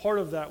wonder if part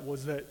of that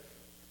was that,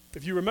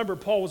 if you remember,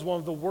 Paul was one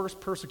of the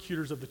worst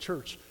persecutors of the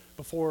church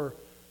before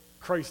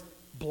Christ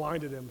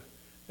blinded him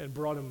and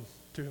brought him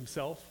to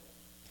himself.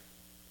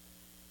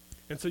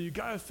 And so you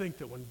got to think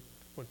that when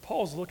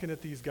Paul's looking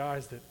at these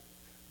guys that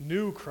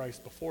knew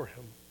Christ before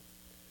him,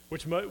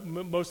 which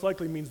most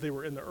likely means they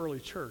were in the early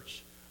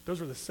church, those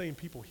were the same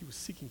people he was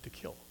seeking to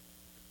kill.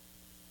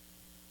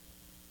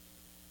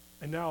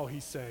 And now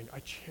he's saying, I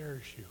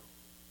cherish you,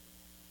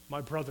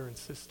 my brother and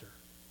sister,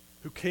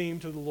 who came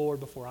to the Lord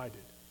before I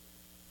did.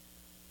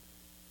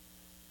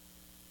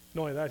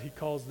 Not only that, he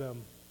calls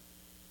them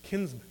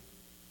kinsmen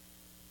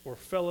or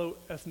fellow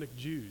ethnic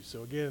Jews.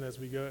 So again, as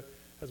we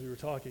were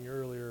talking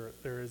earlier,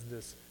 there is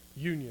this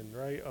union,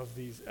 right, of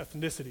these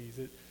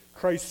ethnicities.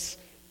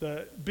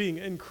 Being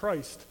in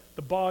Christ,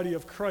 the body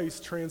of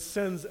Christ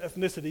transcends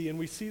ethnicity, and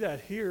we see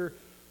that here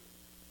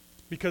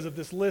because of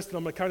this list, and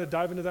I'm going to kind of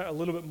dive into that a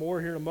little bit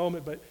more here in a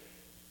moment, but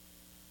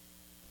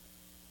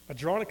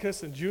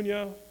Andronicus and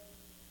Junia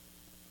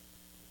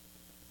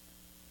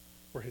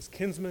were his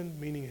kinsmen,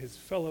 meaning his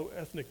fellow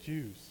ethnic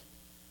Jews.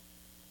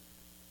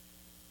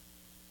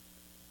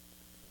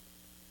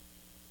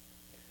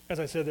 As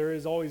I said, there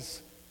is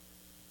always,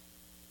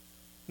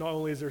 not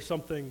only is there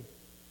something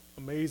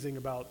amazing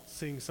about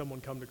seeing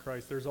someone come to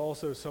Christ, there's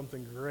also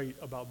something great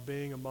about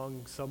being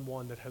among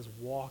someone that has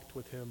walked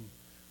with him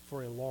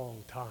for a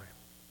long time.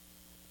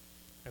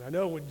 And I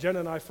know when Jenna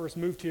and I first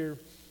moved here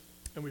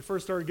and we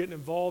first started getting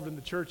involved in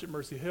the church at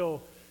Mercy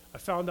Hill, I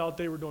found out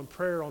they were doing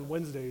prayer on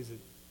Wednesdays at,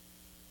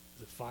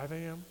 is it 5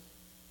 a.m.?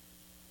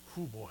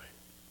 Oh boy.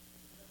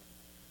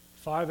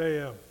 5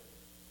 a.m.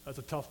 That's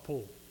a tough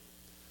pull.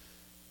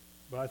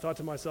 But I thought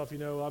to myself, I'm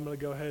going to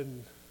go ahead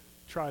and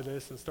try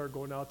this and start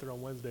going out there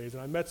on Wednesdays.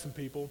 And I met some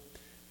people,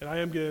 and I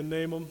am going to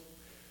name them,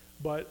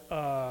 but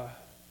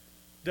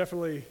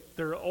definitely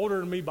they're older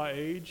than me by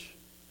age.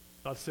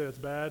 Not to say it's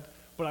bad,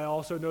 but I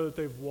also know that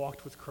they've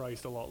walked with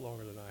Christ a lot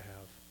longer than I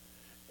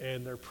have.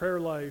 And their prayer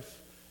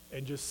life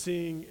and just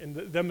seeing and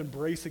them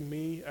embracing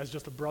me as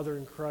just a brother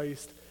in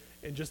Christ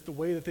and just the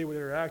way that they would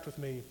interact with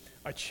me,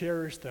 I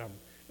cherish them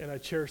and I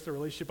cherish the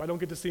relationship. I don't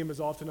get to see them as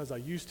often as I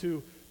used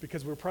to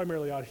because we're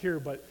primarily out here,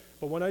 but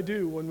when I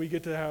do, when we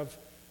get to have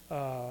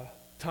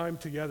time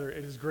together,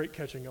 it is great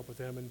catching up with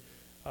them.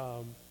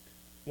 And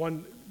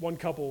one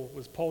couple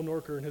was Paul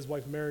Norker and his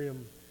wife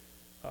Miriam.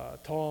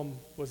 Tom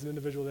was an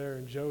individual there,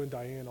 and Joe and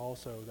Diane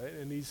also.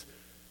 And these,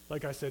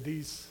 like I said,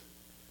 these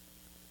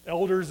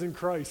elders in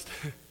Christ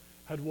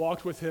have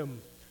walked with him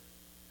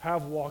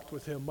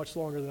much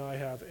longer than I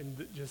have,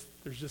 and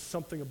there's just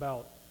something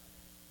about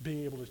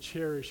being able to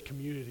cherish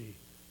community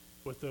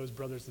with those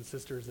brothers and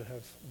sisters that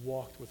have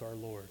walked with our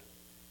Lord.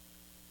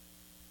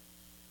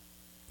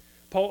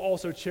 Paul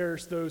also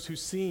cherished those who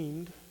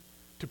seemed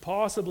to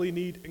possibly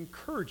need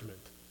encouragement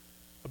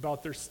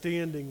about their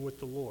standing with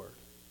the Lord.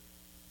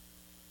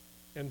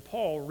 And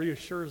Paul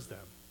reassures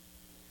them.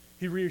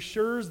 He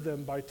reassures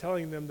them by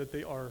telling them that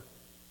they are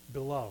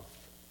beloved,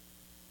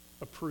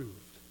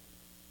 approved,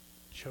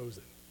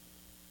 chosen.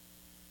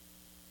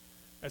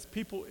 As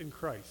people in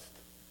Christ,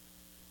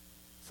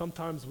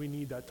 sometimes we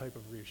need that type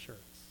of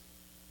reassurance.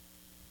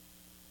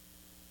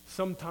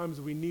 Sometimes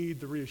we need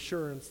the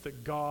reassurance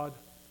that God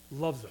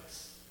loves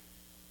us,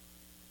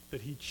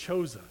 that he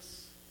chose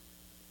us,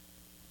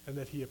 and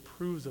that he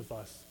approves of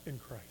us in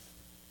Christ.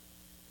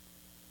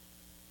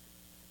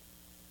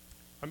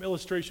 I'm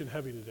illustration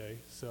heavy today,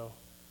 so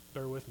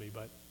bear with me,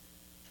 but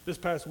this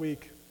past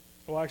week,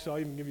 well, actually, I'll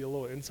even give you a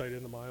little insight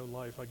into my own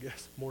life, I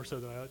guess, more so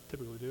than I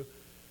typically do.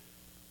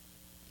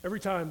 Every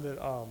time that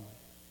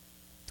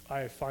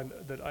I find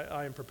that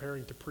I am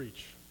preparing to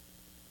preach,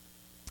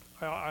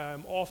 I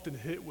am often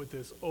hit with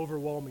this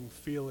overwhelming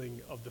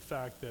feeling of the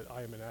fact that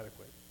I am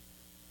inadequate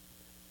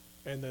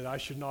and that I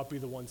should not be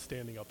the one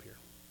standing up here.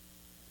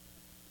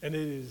 And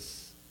it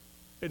is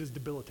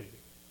debilitating.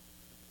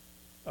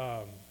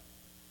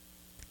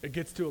 It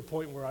gets to a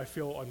point where I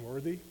feel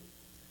unworthy.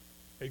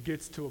 It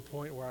gets to a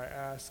point where I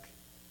ask,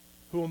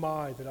 who am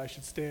I that I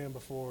should stand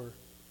before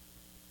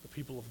the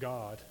people of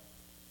God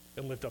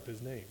and lift up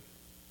his name?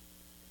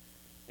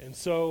 And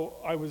so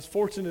I was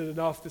fortunate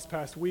enough this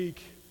past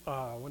week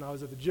when I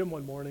was at the gym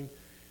one morning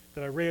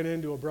that I ran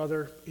into a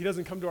brother. He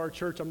doesn't come to our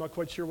church. I'm not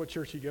quite sure what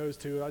church he goes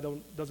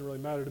to. Doesn't really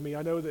matter to me.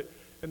 I know that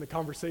in the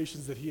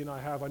conversations that he and I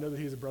have, I know that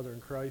he's a brother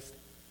in Christ.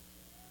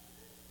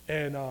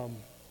 And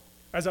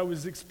as I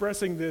was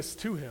expressing this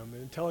to him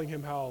and telling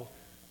him how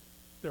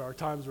there are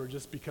times where it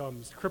just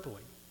becomes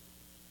crippling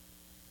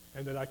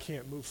and that I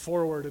can't move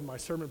forward in my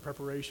sermon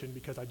preparation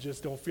because I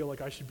just don't feel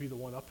like I should be the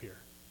one up here,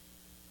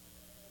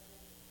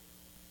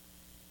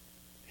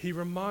 he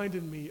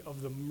reminded me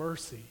of the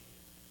mercy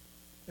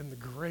and the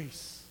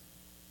grace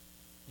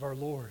of our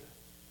Lord.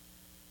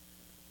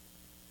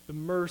 The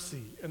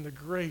mercy and the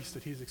grace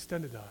that he's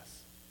extended to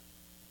us.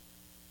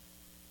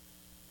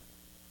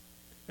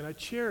 And I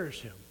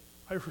cherish him.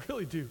 I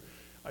really do.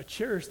 I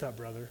cherish that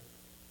brother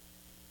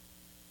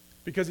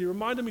because he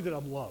reminded me that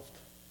I'm loved.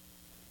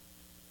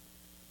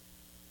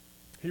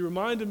 He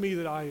reminded me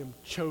that I am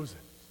chosen.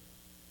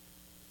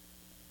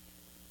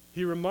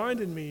 He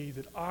reminded me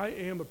that I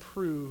am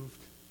approved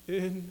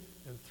in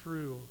and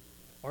through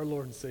our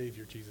Lord and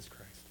Savior, Jesus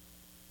Christ.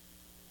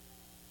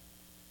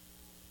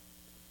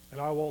 And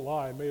I won't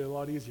lie, it made it a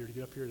lot easier to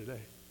get up here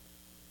today.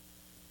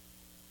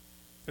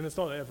 And it's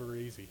not ever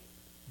easy,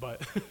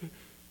 but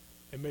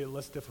it made it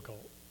less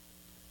difficult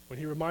when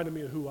he reminded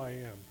me of who I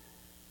am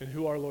and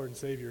who our Lord and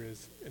Savior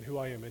is and who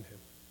I am in him.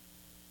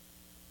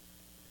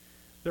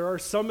 There are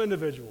some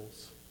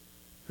individuals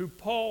who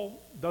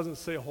Paul doesn't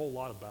say a whole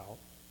lot about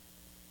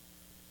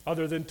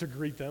other than to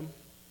greet them.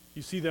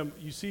 You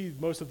see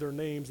most of their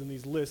names in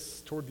these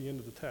lists toward the end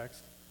of the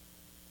text.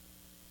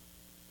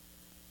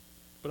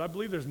 But I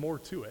believe there's more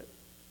to it.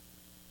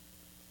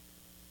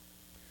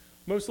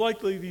 Most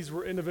likely these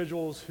were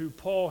individuals who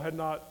Paul had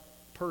not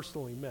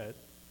personally met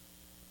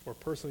or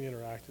personally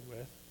interacted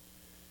with.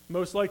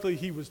 Most likely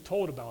he was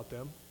told about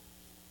them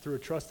through a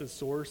trusted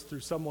source,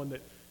 through someone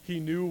that he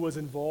knew was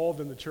involved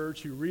in the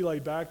church who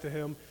relayed back to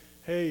him,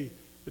 hey,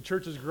 the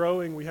church is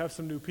growing, we have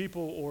some new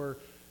people, or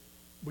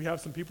we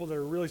have some people that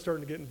are really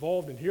starting to get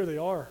involved, and here they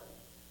are.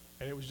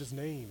 And it was just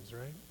names,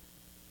 right?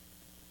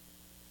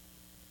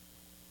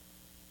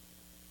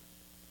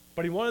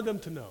 But he wanted them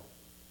to know.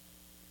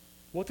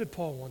 What did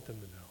Paul want them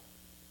to know?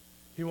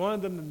 He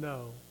wanted them to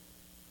know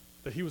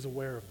that he was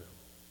aware of them,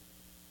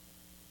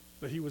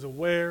 that he was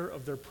aware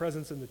of their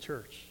presence in the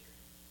church.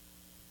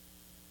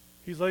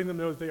 He's letting them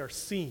know that they are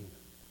seen,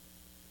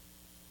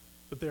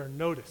 that they are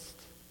noticed,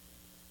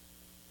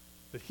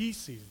 that he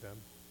sees them.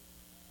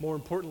 More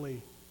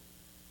importantly,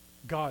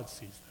 God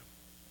sees them,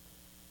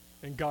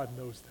 and God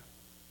knows them.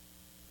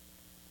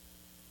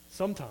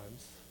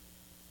 Sometimes,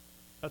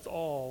 that's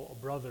all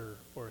a brother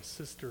or a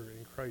sister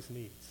in Christ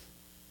needs,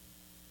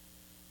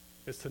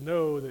 is to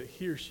know that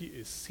he or she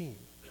is seen,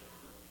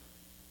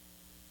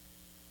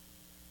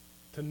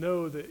 to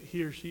know that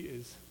he or she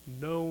is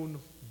known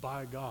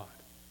by God,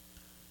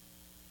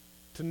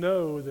 to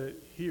know that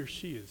he or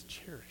she is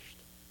cherished.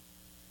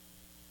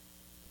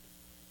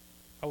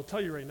 I will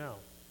tell you right now,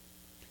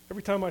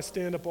 every time I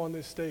stand up on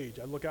this stage,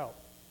 I look out,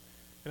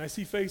 and I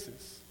see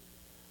faces.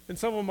 And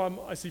some of them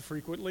I see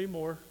frequently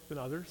more than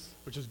others,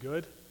 which is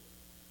good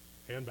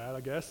and bad,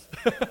 I guess.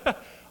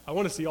 I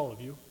want to see all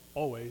of you,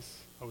 always.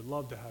 I would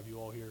love to have you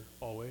all here,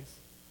 always.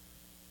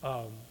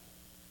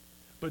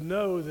 But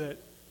know that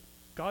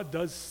God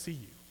does see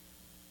you.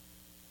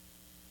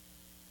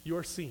 You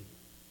are seen.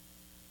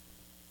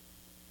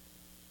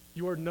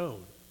 You are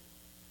known.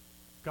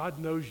 God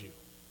knows you.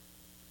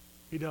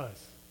 He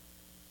does.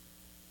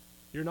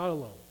 You're not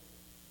alone.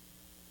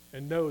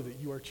 And know that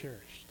you are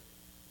cherished.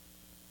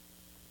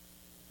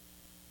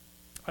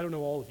 I don't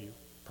know all of you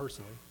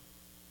personally,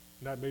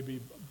 and that may be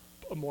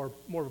a more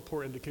of a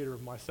poor indicator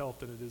of myself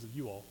than it is of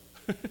you all.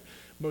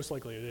 Most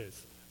likely it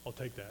is. I'll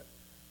take that.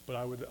 But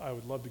I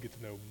would love to get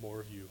to know more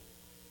of you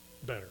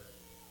better.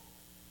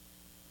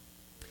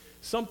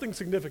 Something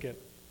significant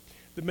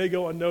that may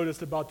go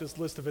unnoticed about this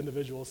list of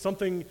individuals,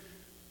 something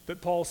that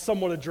Paul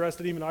somewhat addressed,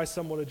 and even I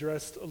somewhat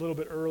addressed a little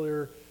bit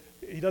earlier.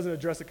 He doesn't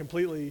address it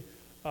completely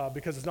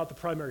because it's not the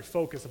primary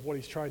focus of what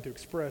he's trying to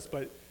express,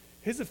 but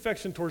his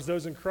affection towards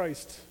those in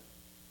Christ,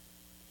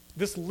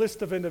 this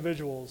list of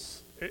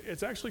individuals,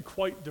 it's actually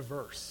quite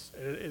diverse.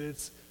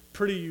 It's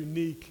pretty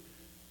unique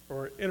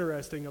or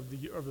interesting of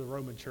the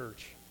Roman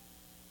church.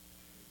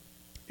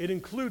 It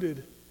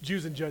included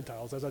Jews and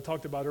Gentiles, as I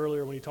talked about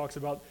earlier when he talks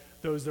about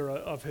those that are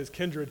of his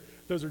kindred,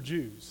 those are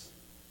Jews.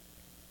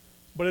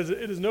 But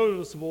it is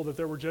noticeable that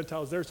there were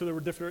Gentiles there, so there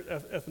were different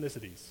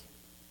ethnicities.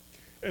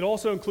 It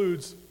also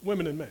includes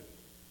women and men,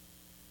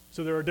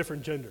 so there are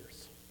different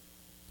genders.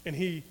 And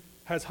he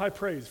has high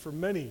praise for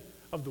many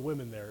of the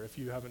women there, if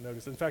you haven't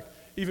noticed. In fact,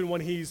 even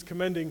when he's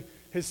commending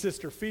his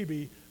sister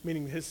Phoebe,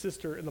 meaning his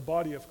sister in the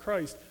body of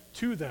Christ,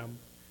 to them,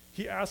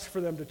 he asks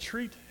for them to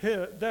treat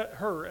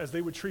her as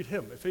they would treat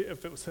him, if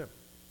it was him.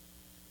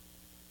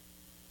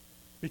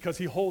 Because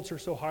he holds her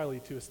so highly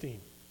to esteem.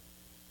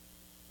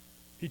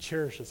 He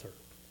cherishes her.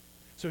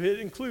 So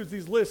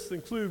these lists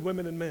include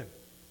women and men.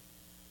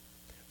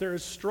 There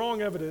is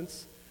strong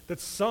evidence that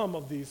some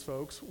of these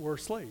folks were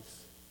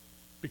slaves,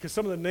 because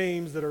some of the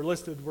names that are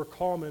listed were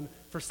common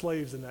for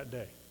slaves in that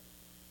day.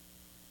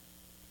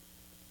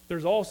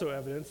 There's also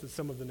evidence that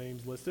some of the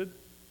names listed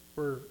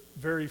were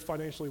very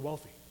financially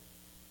wealthy.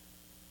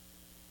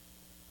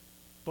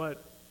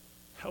 But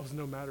that was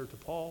no matter to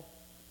Paul.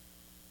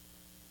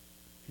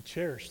 He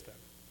cherished them.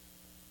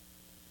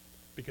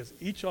 Because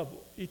each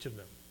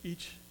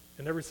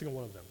and every single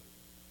one of them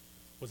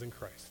was in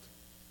Christ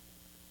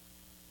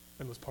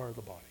and was part of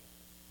the body.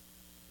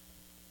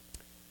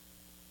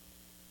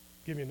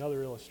 Give you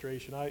another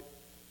illustration.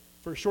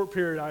 For a short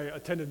period, I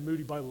attended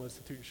Moody Bible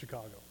Institute in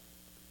Chicago.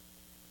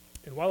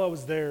 And while I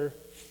was there,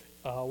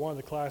 one of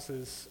the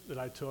classes that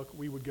I took,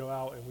 we would go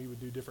out and we would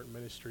do different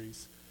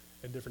ministries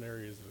in different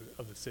areas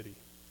of the city.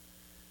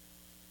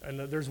 And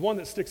there's one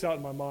that sticks out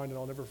in my mind, and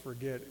I'll never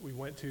forget. We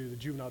went to the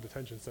Juvenile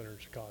Detention Center in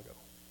Chicago.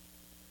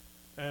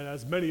 And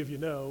as many of you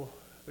know,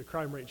 the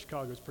crime rate in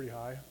Chicago is pretty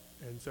high.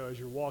 And so as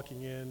you're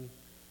walking in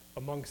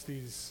amongst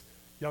these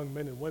young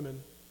men and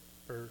women,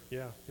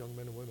 young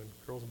men and women,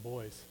 girls and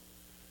boys,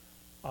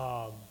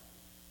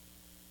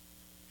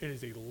 it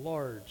is a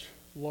large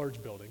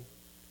building,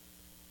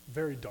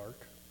 very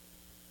dark.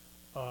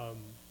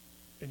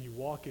 And you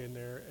walk in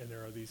there, and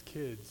there are these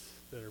kids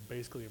that are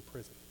basically in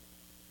prison.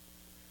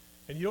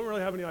 And you don't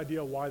really have any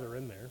idea why they're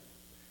in there. And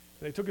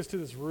they took us to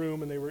this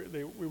room, and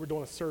we were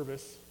doing a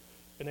service,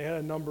 and they had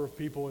a number of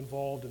people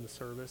involved in the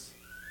service.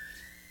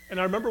 And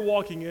I remember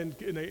walking in,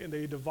 and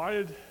they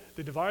divided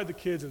the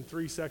kids in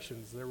 3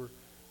 sections. There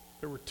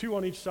were 2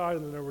 on each side,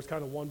 and then there was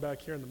kind of one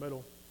back here in the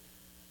middle.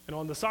 And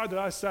on the side that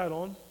I sat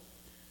on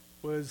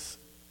was,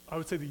 I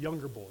would say, the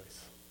younger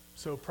boys.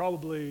 So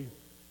probably,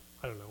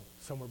 I don't know,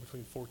 somewhere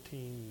between 14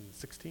 and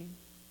 16,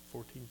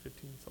 14,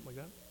 15, something like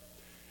that.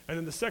 And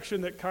then the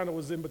section that kind of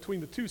was in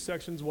between the 2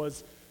 sections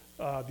was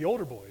the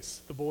older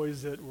boys, the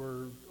boys that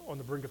were on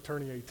the brink of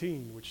turning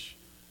 18, which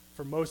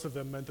for most of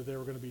them meant that they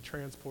were going to be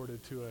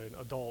transported to an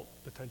adult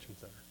detention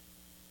center.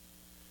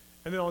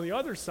 And then on the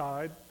other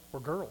side were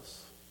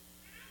girls.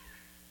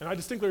 And I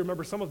distinctly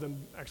remember some of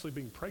them actually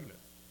being pregnant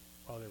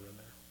while they were in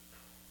there.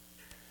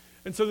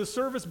 And so the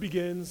service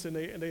begins, and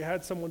they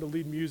had someone to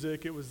lead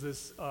music. It was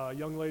this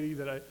young lady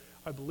that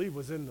I believe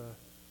was in the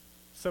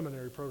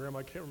seminary program.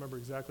 I can't remember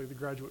exactly the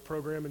graduate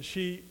program. And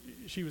she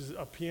was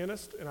a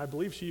pianist, and I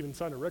believe she even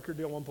signed a record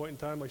deal at one point in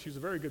time. Like, she was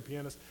a very good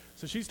pianist.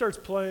 So she starts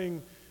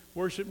playing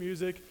worship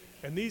music,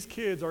 and these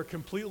kids are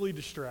completely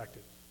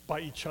distracted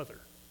by each other.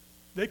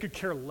 They could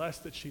care less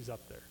that she's up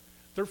there.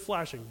 They're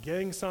flashing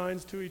gang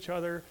signs to each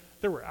other.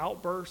 There were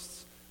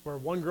outbursts where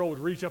one girl would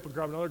reach up and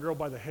grab another girl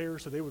by the hair,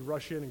 so they would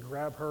rush in and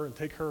grab her and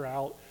take her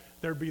out.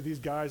 There'd be these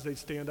guys, they'd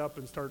stand up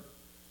and start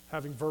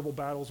having verbal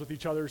battles with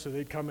each other, so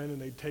they'd come in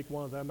and they'd take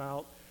one of them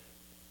out.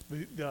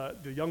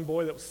 The young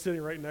boy that was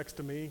sitting right next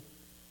to me,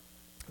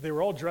 they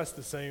were all dressed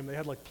the same. They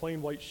had like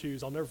plain white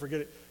shoes. I'll never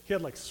forget it. He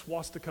had like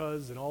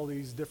swastikas and all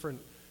these different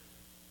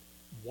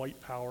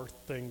white power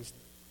things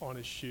on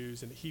his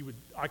shoes, and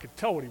I could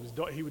tell what he was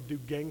doing. He would do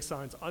gang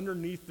signs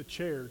underneath the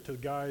chair to the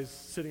guys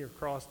sitting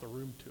across the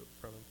room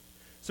from him.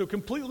 So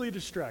completely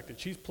distracted.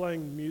 She's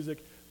playing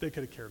music. They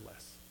could have cared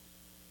less.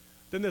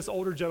 Then this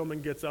older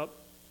gentleman gets up,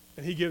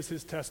 and he gives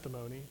his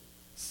testimony.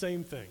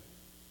 Same thing.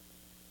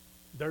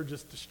 They're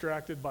just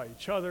distracted by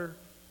each other.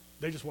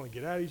 They just want to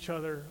get at each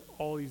other.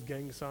 All these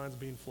gang signs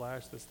being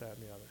flashed, this, that,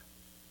 and the other.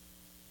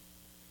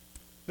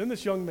 Then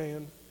this young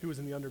man who was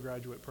in the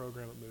undergraduate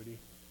program at Moody,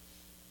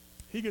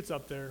 he gets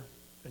up there,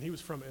 and he was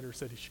from inner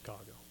city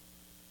Chicago.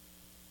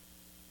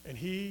 And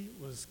he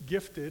was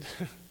gifted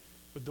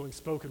with doing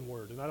spoken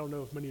word. And I don't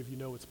know if many of you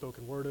know what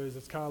spoken word is.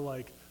 It's kind of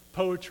like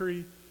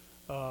poetry,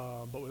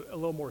 but a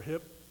little more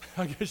hip,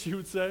 I guess you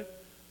would say.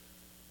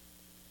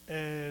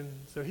 And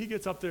so he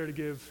gets up there to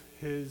give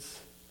his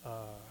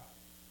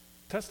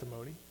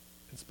testimony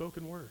in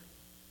spoken word.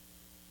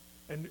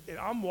 And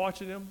I'm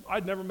watching him.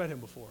 I'd never met him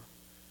before,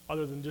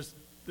 other than just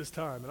this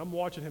time. And I'm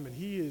watching him, and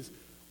he is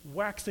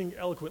waxing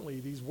eloquently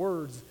these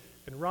words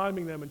and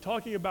rhyming them and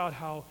talking about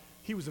how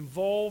he was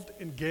involved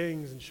in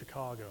gangs in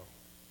Chicago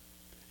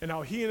and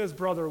how he and his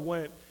brother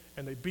went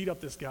and they beat up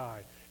this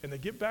guy. And they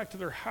get back to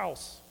their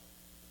house,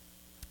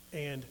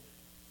 and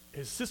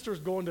his sister's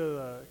going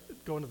to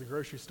the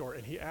grocery store,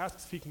 and he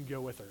asks if he can go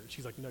with her. And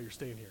she's like, no, you're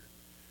staying here.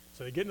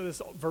 So they get into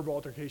this verbal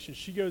altercation.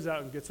 She goes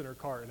out and gets in her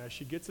car, and as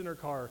she gets in her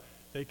car,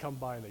 they come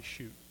by and they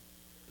shoot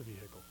the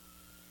vehicle.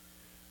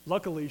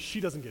 Luckily, she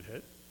doesn't get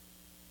hit,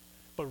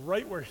 but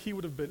right where he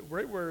would have been,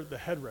 right where the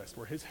headrest,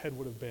 where his head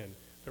would have been,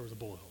 there was a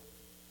bullet hole.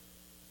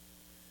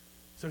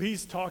 So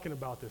he's talking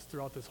about this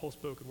throughout this whole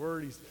spoken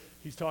word.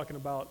 He's talking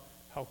about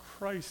how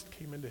Christ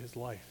came into his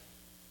life,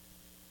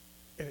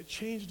 and it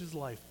changed his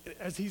life.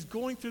 As he's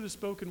going through the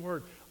spoken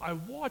word, I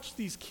watched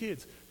these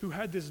kids who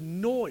had this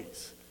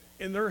noise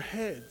in their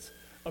heads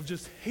of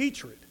just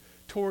hatred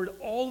toward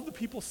all of the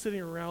people sitting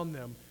around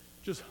them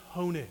just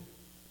hone in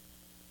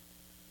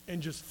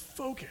and just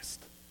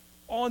focused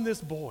on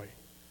this boy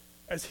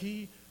as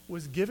he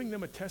was giving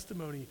them a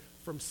testimony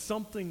from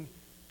something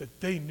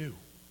that they knew,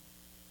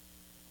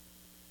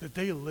 that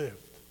they lived.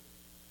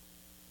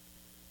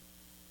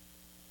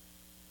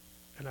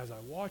 And as I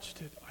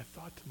watched it, I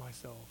thought to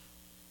myself,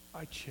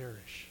 I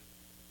cherish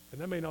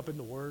and that may not have been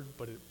the word,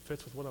 but it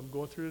fits with what I'm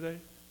going through today,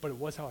 but it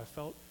was how I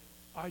felt.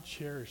 I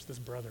cherish this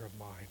brother of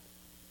mine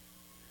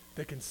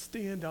that can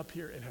stand up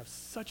here and have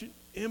such an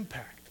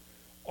impact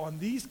on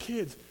these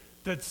kids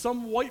that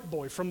some white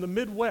boy from the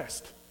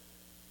Midwest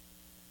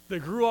that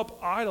grew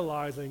up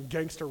idolizing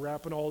gangster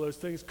rap and all those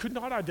things could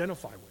not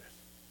identify with.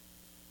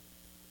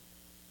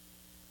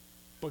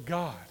 But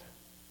God,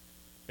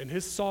 in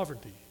his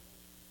sovereignty,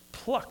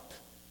 plucked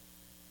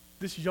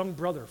this young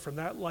brother from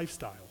that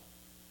lifestyle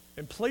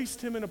and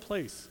placed him in a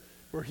place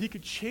where he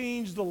could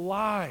change the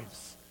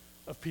lives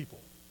of people.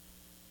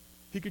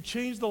 He could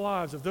change the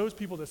lives of those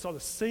people that saw the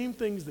same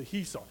things that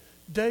he saw,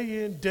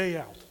 day in, day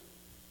out,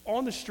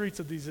 on the streets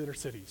of these inner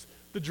cities,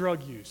 the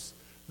drug use,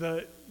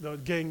 the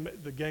gang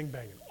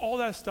banging, all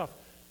that stuff.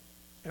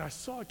 And I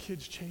saw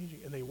kids changing,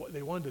 and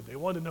they wanted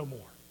to know more.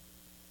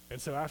 And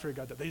so after he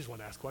got that, they just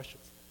wanted to ask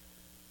questions.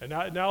 And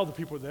now the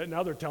people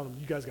now they're telling them,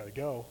 you guys got to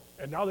go.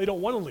 And now they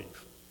don't want to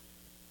leave.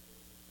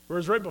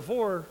 Whereas right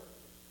before,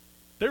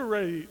 they were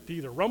ready to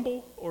either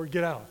rumble or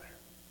get out of there.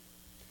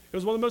 It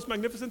was one of the most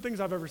magnificent things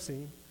I've ever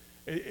seen.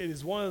 It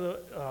is one of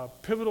the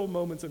pivotal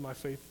moments in my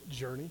faith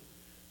journey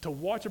to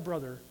watch a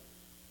brother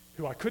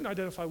who I couldn't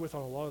identify with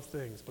on a lot of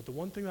things, but the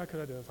one thing I could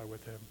identify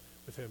with him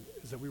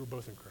is that we were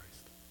both in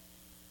Christ.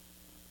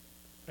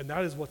 And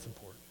that is what's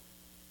important.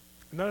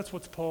 And that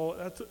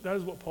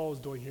is what Paul is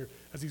doing here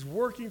as he's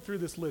working through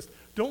this list.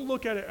 Don't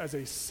look at it as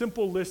a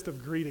simple list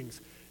of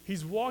greetings.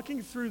 He's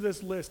walking through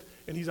this list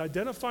and he's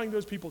identifying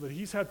those people that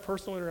he's had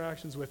personal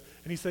interactions with,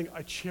 and he's saying,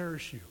 I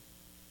cherish you.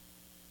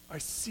 I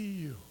see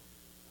you.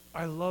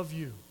 I love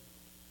you.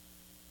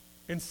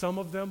 And some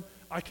of them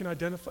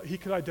he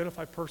could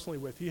identify personally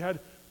with. He had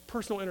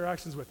personal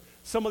interactions with.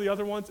 Some of the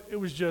other ones, it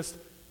was just,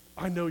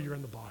 I know you're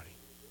in the body.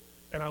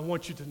 And I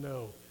want you to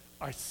know,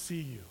 I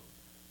see you.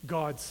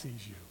 God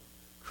sees you.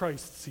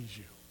 Christ sees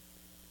you.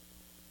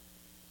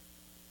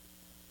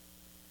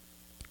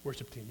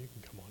 Worship team, you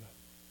can come on up.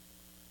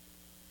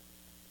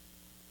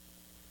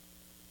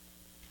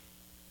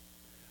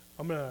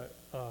 I'm going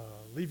to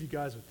leave you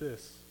guys with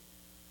this.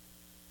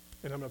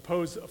 And I'm going to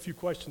pose a few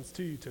questions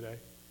to you today.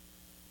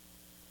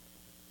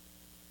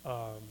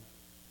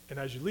 And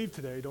as you leave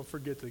today, don't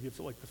forget to give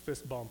like the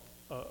fist bump,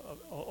 a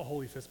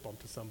holy fist bump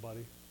to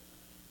somebody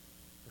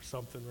or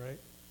something, right?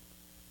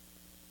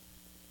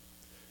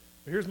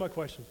 But here's my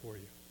question for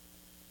you.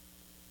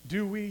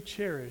 Do we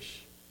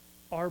cherish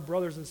our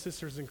brothers and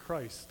sisters in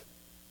Christ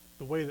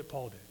the way that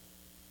Paul did?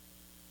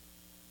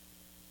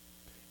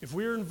 If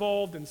we are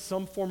involved in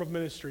some form of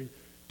ministry,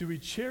 do we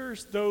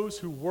cherish those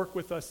who work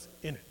with us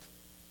in it?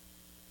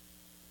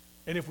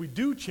 And if we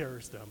do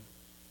cherish them,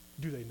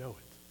 do they know it?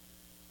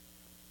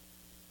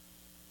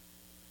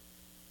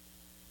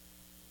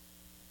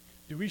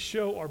 Do we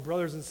show our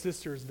brothers and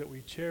sisters that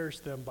we cherish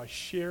them by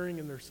sharing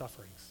in their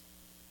sufferings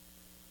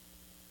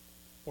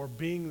or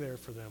being there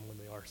for them when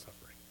they are suffering?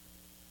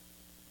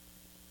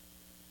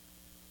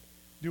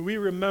 Do we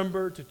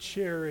remember to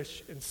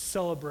cherish and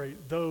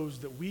celebrate those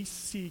that we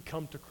see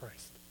come to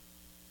Christ?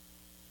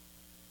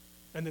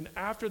 And then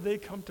after they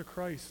come to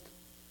Christ,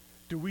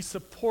 do we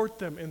support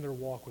them in their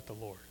walk with the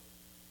Lord?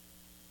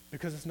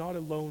 Because it's not a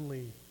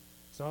lonely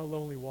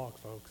walk,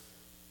 folks.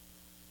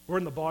 We're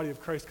in the body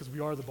of Christ because we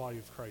are the body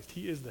of Christ.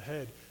 He is the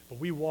head, but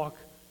we walk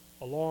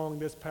along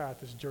this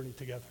path, this journey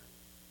together.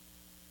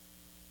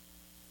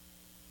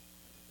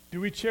 Do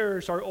we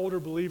cherish our older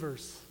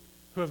believers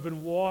who have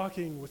been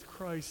walking with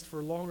Christ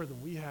for longer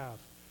than we have,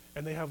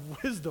 and they have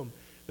wisdom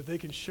that they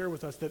can share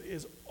with us that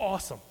is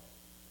awesome?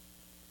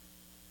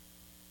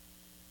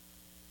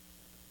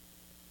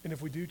 And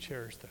if we do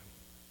cherish them,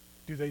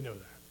 do they know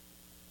that?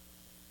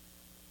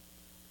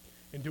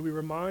 And do we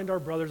remind our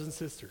brothers and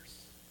sisters?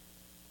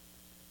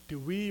 Do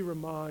we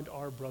remind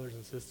our brothers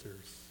and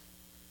sisters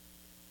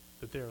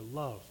that they are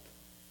loved,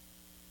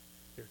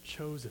 they're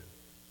chosen,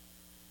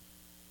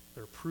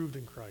 they're approved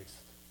in Christ,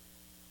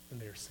 and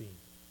they are seen?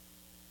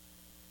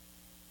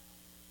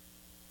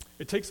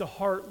 It takes a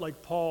heart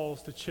like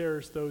Paul's to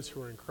cherish those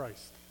who are in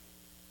Christ.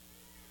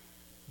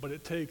 But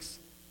it takes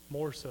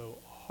more so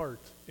a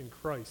heart in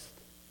Christ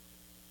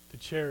to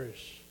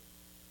cherish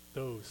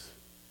those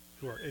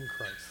who are in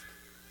Christ.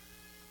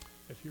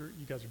 If you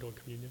guys are doing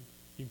communion,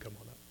 you can come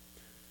on up.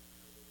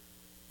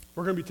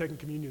 We're going to be taking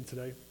communion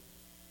today.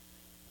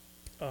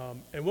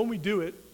 And when we do it,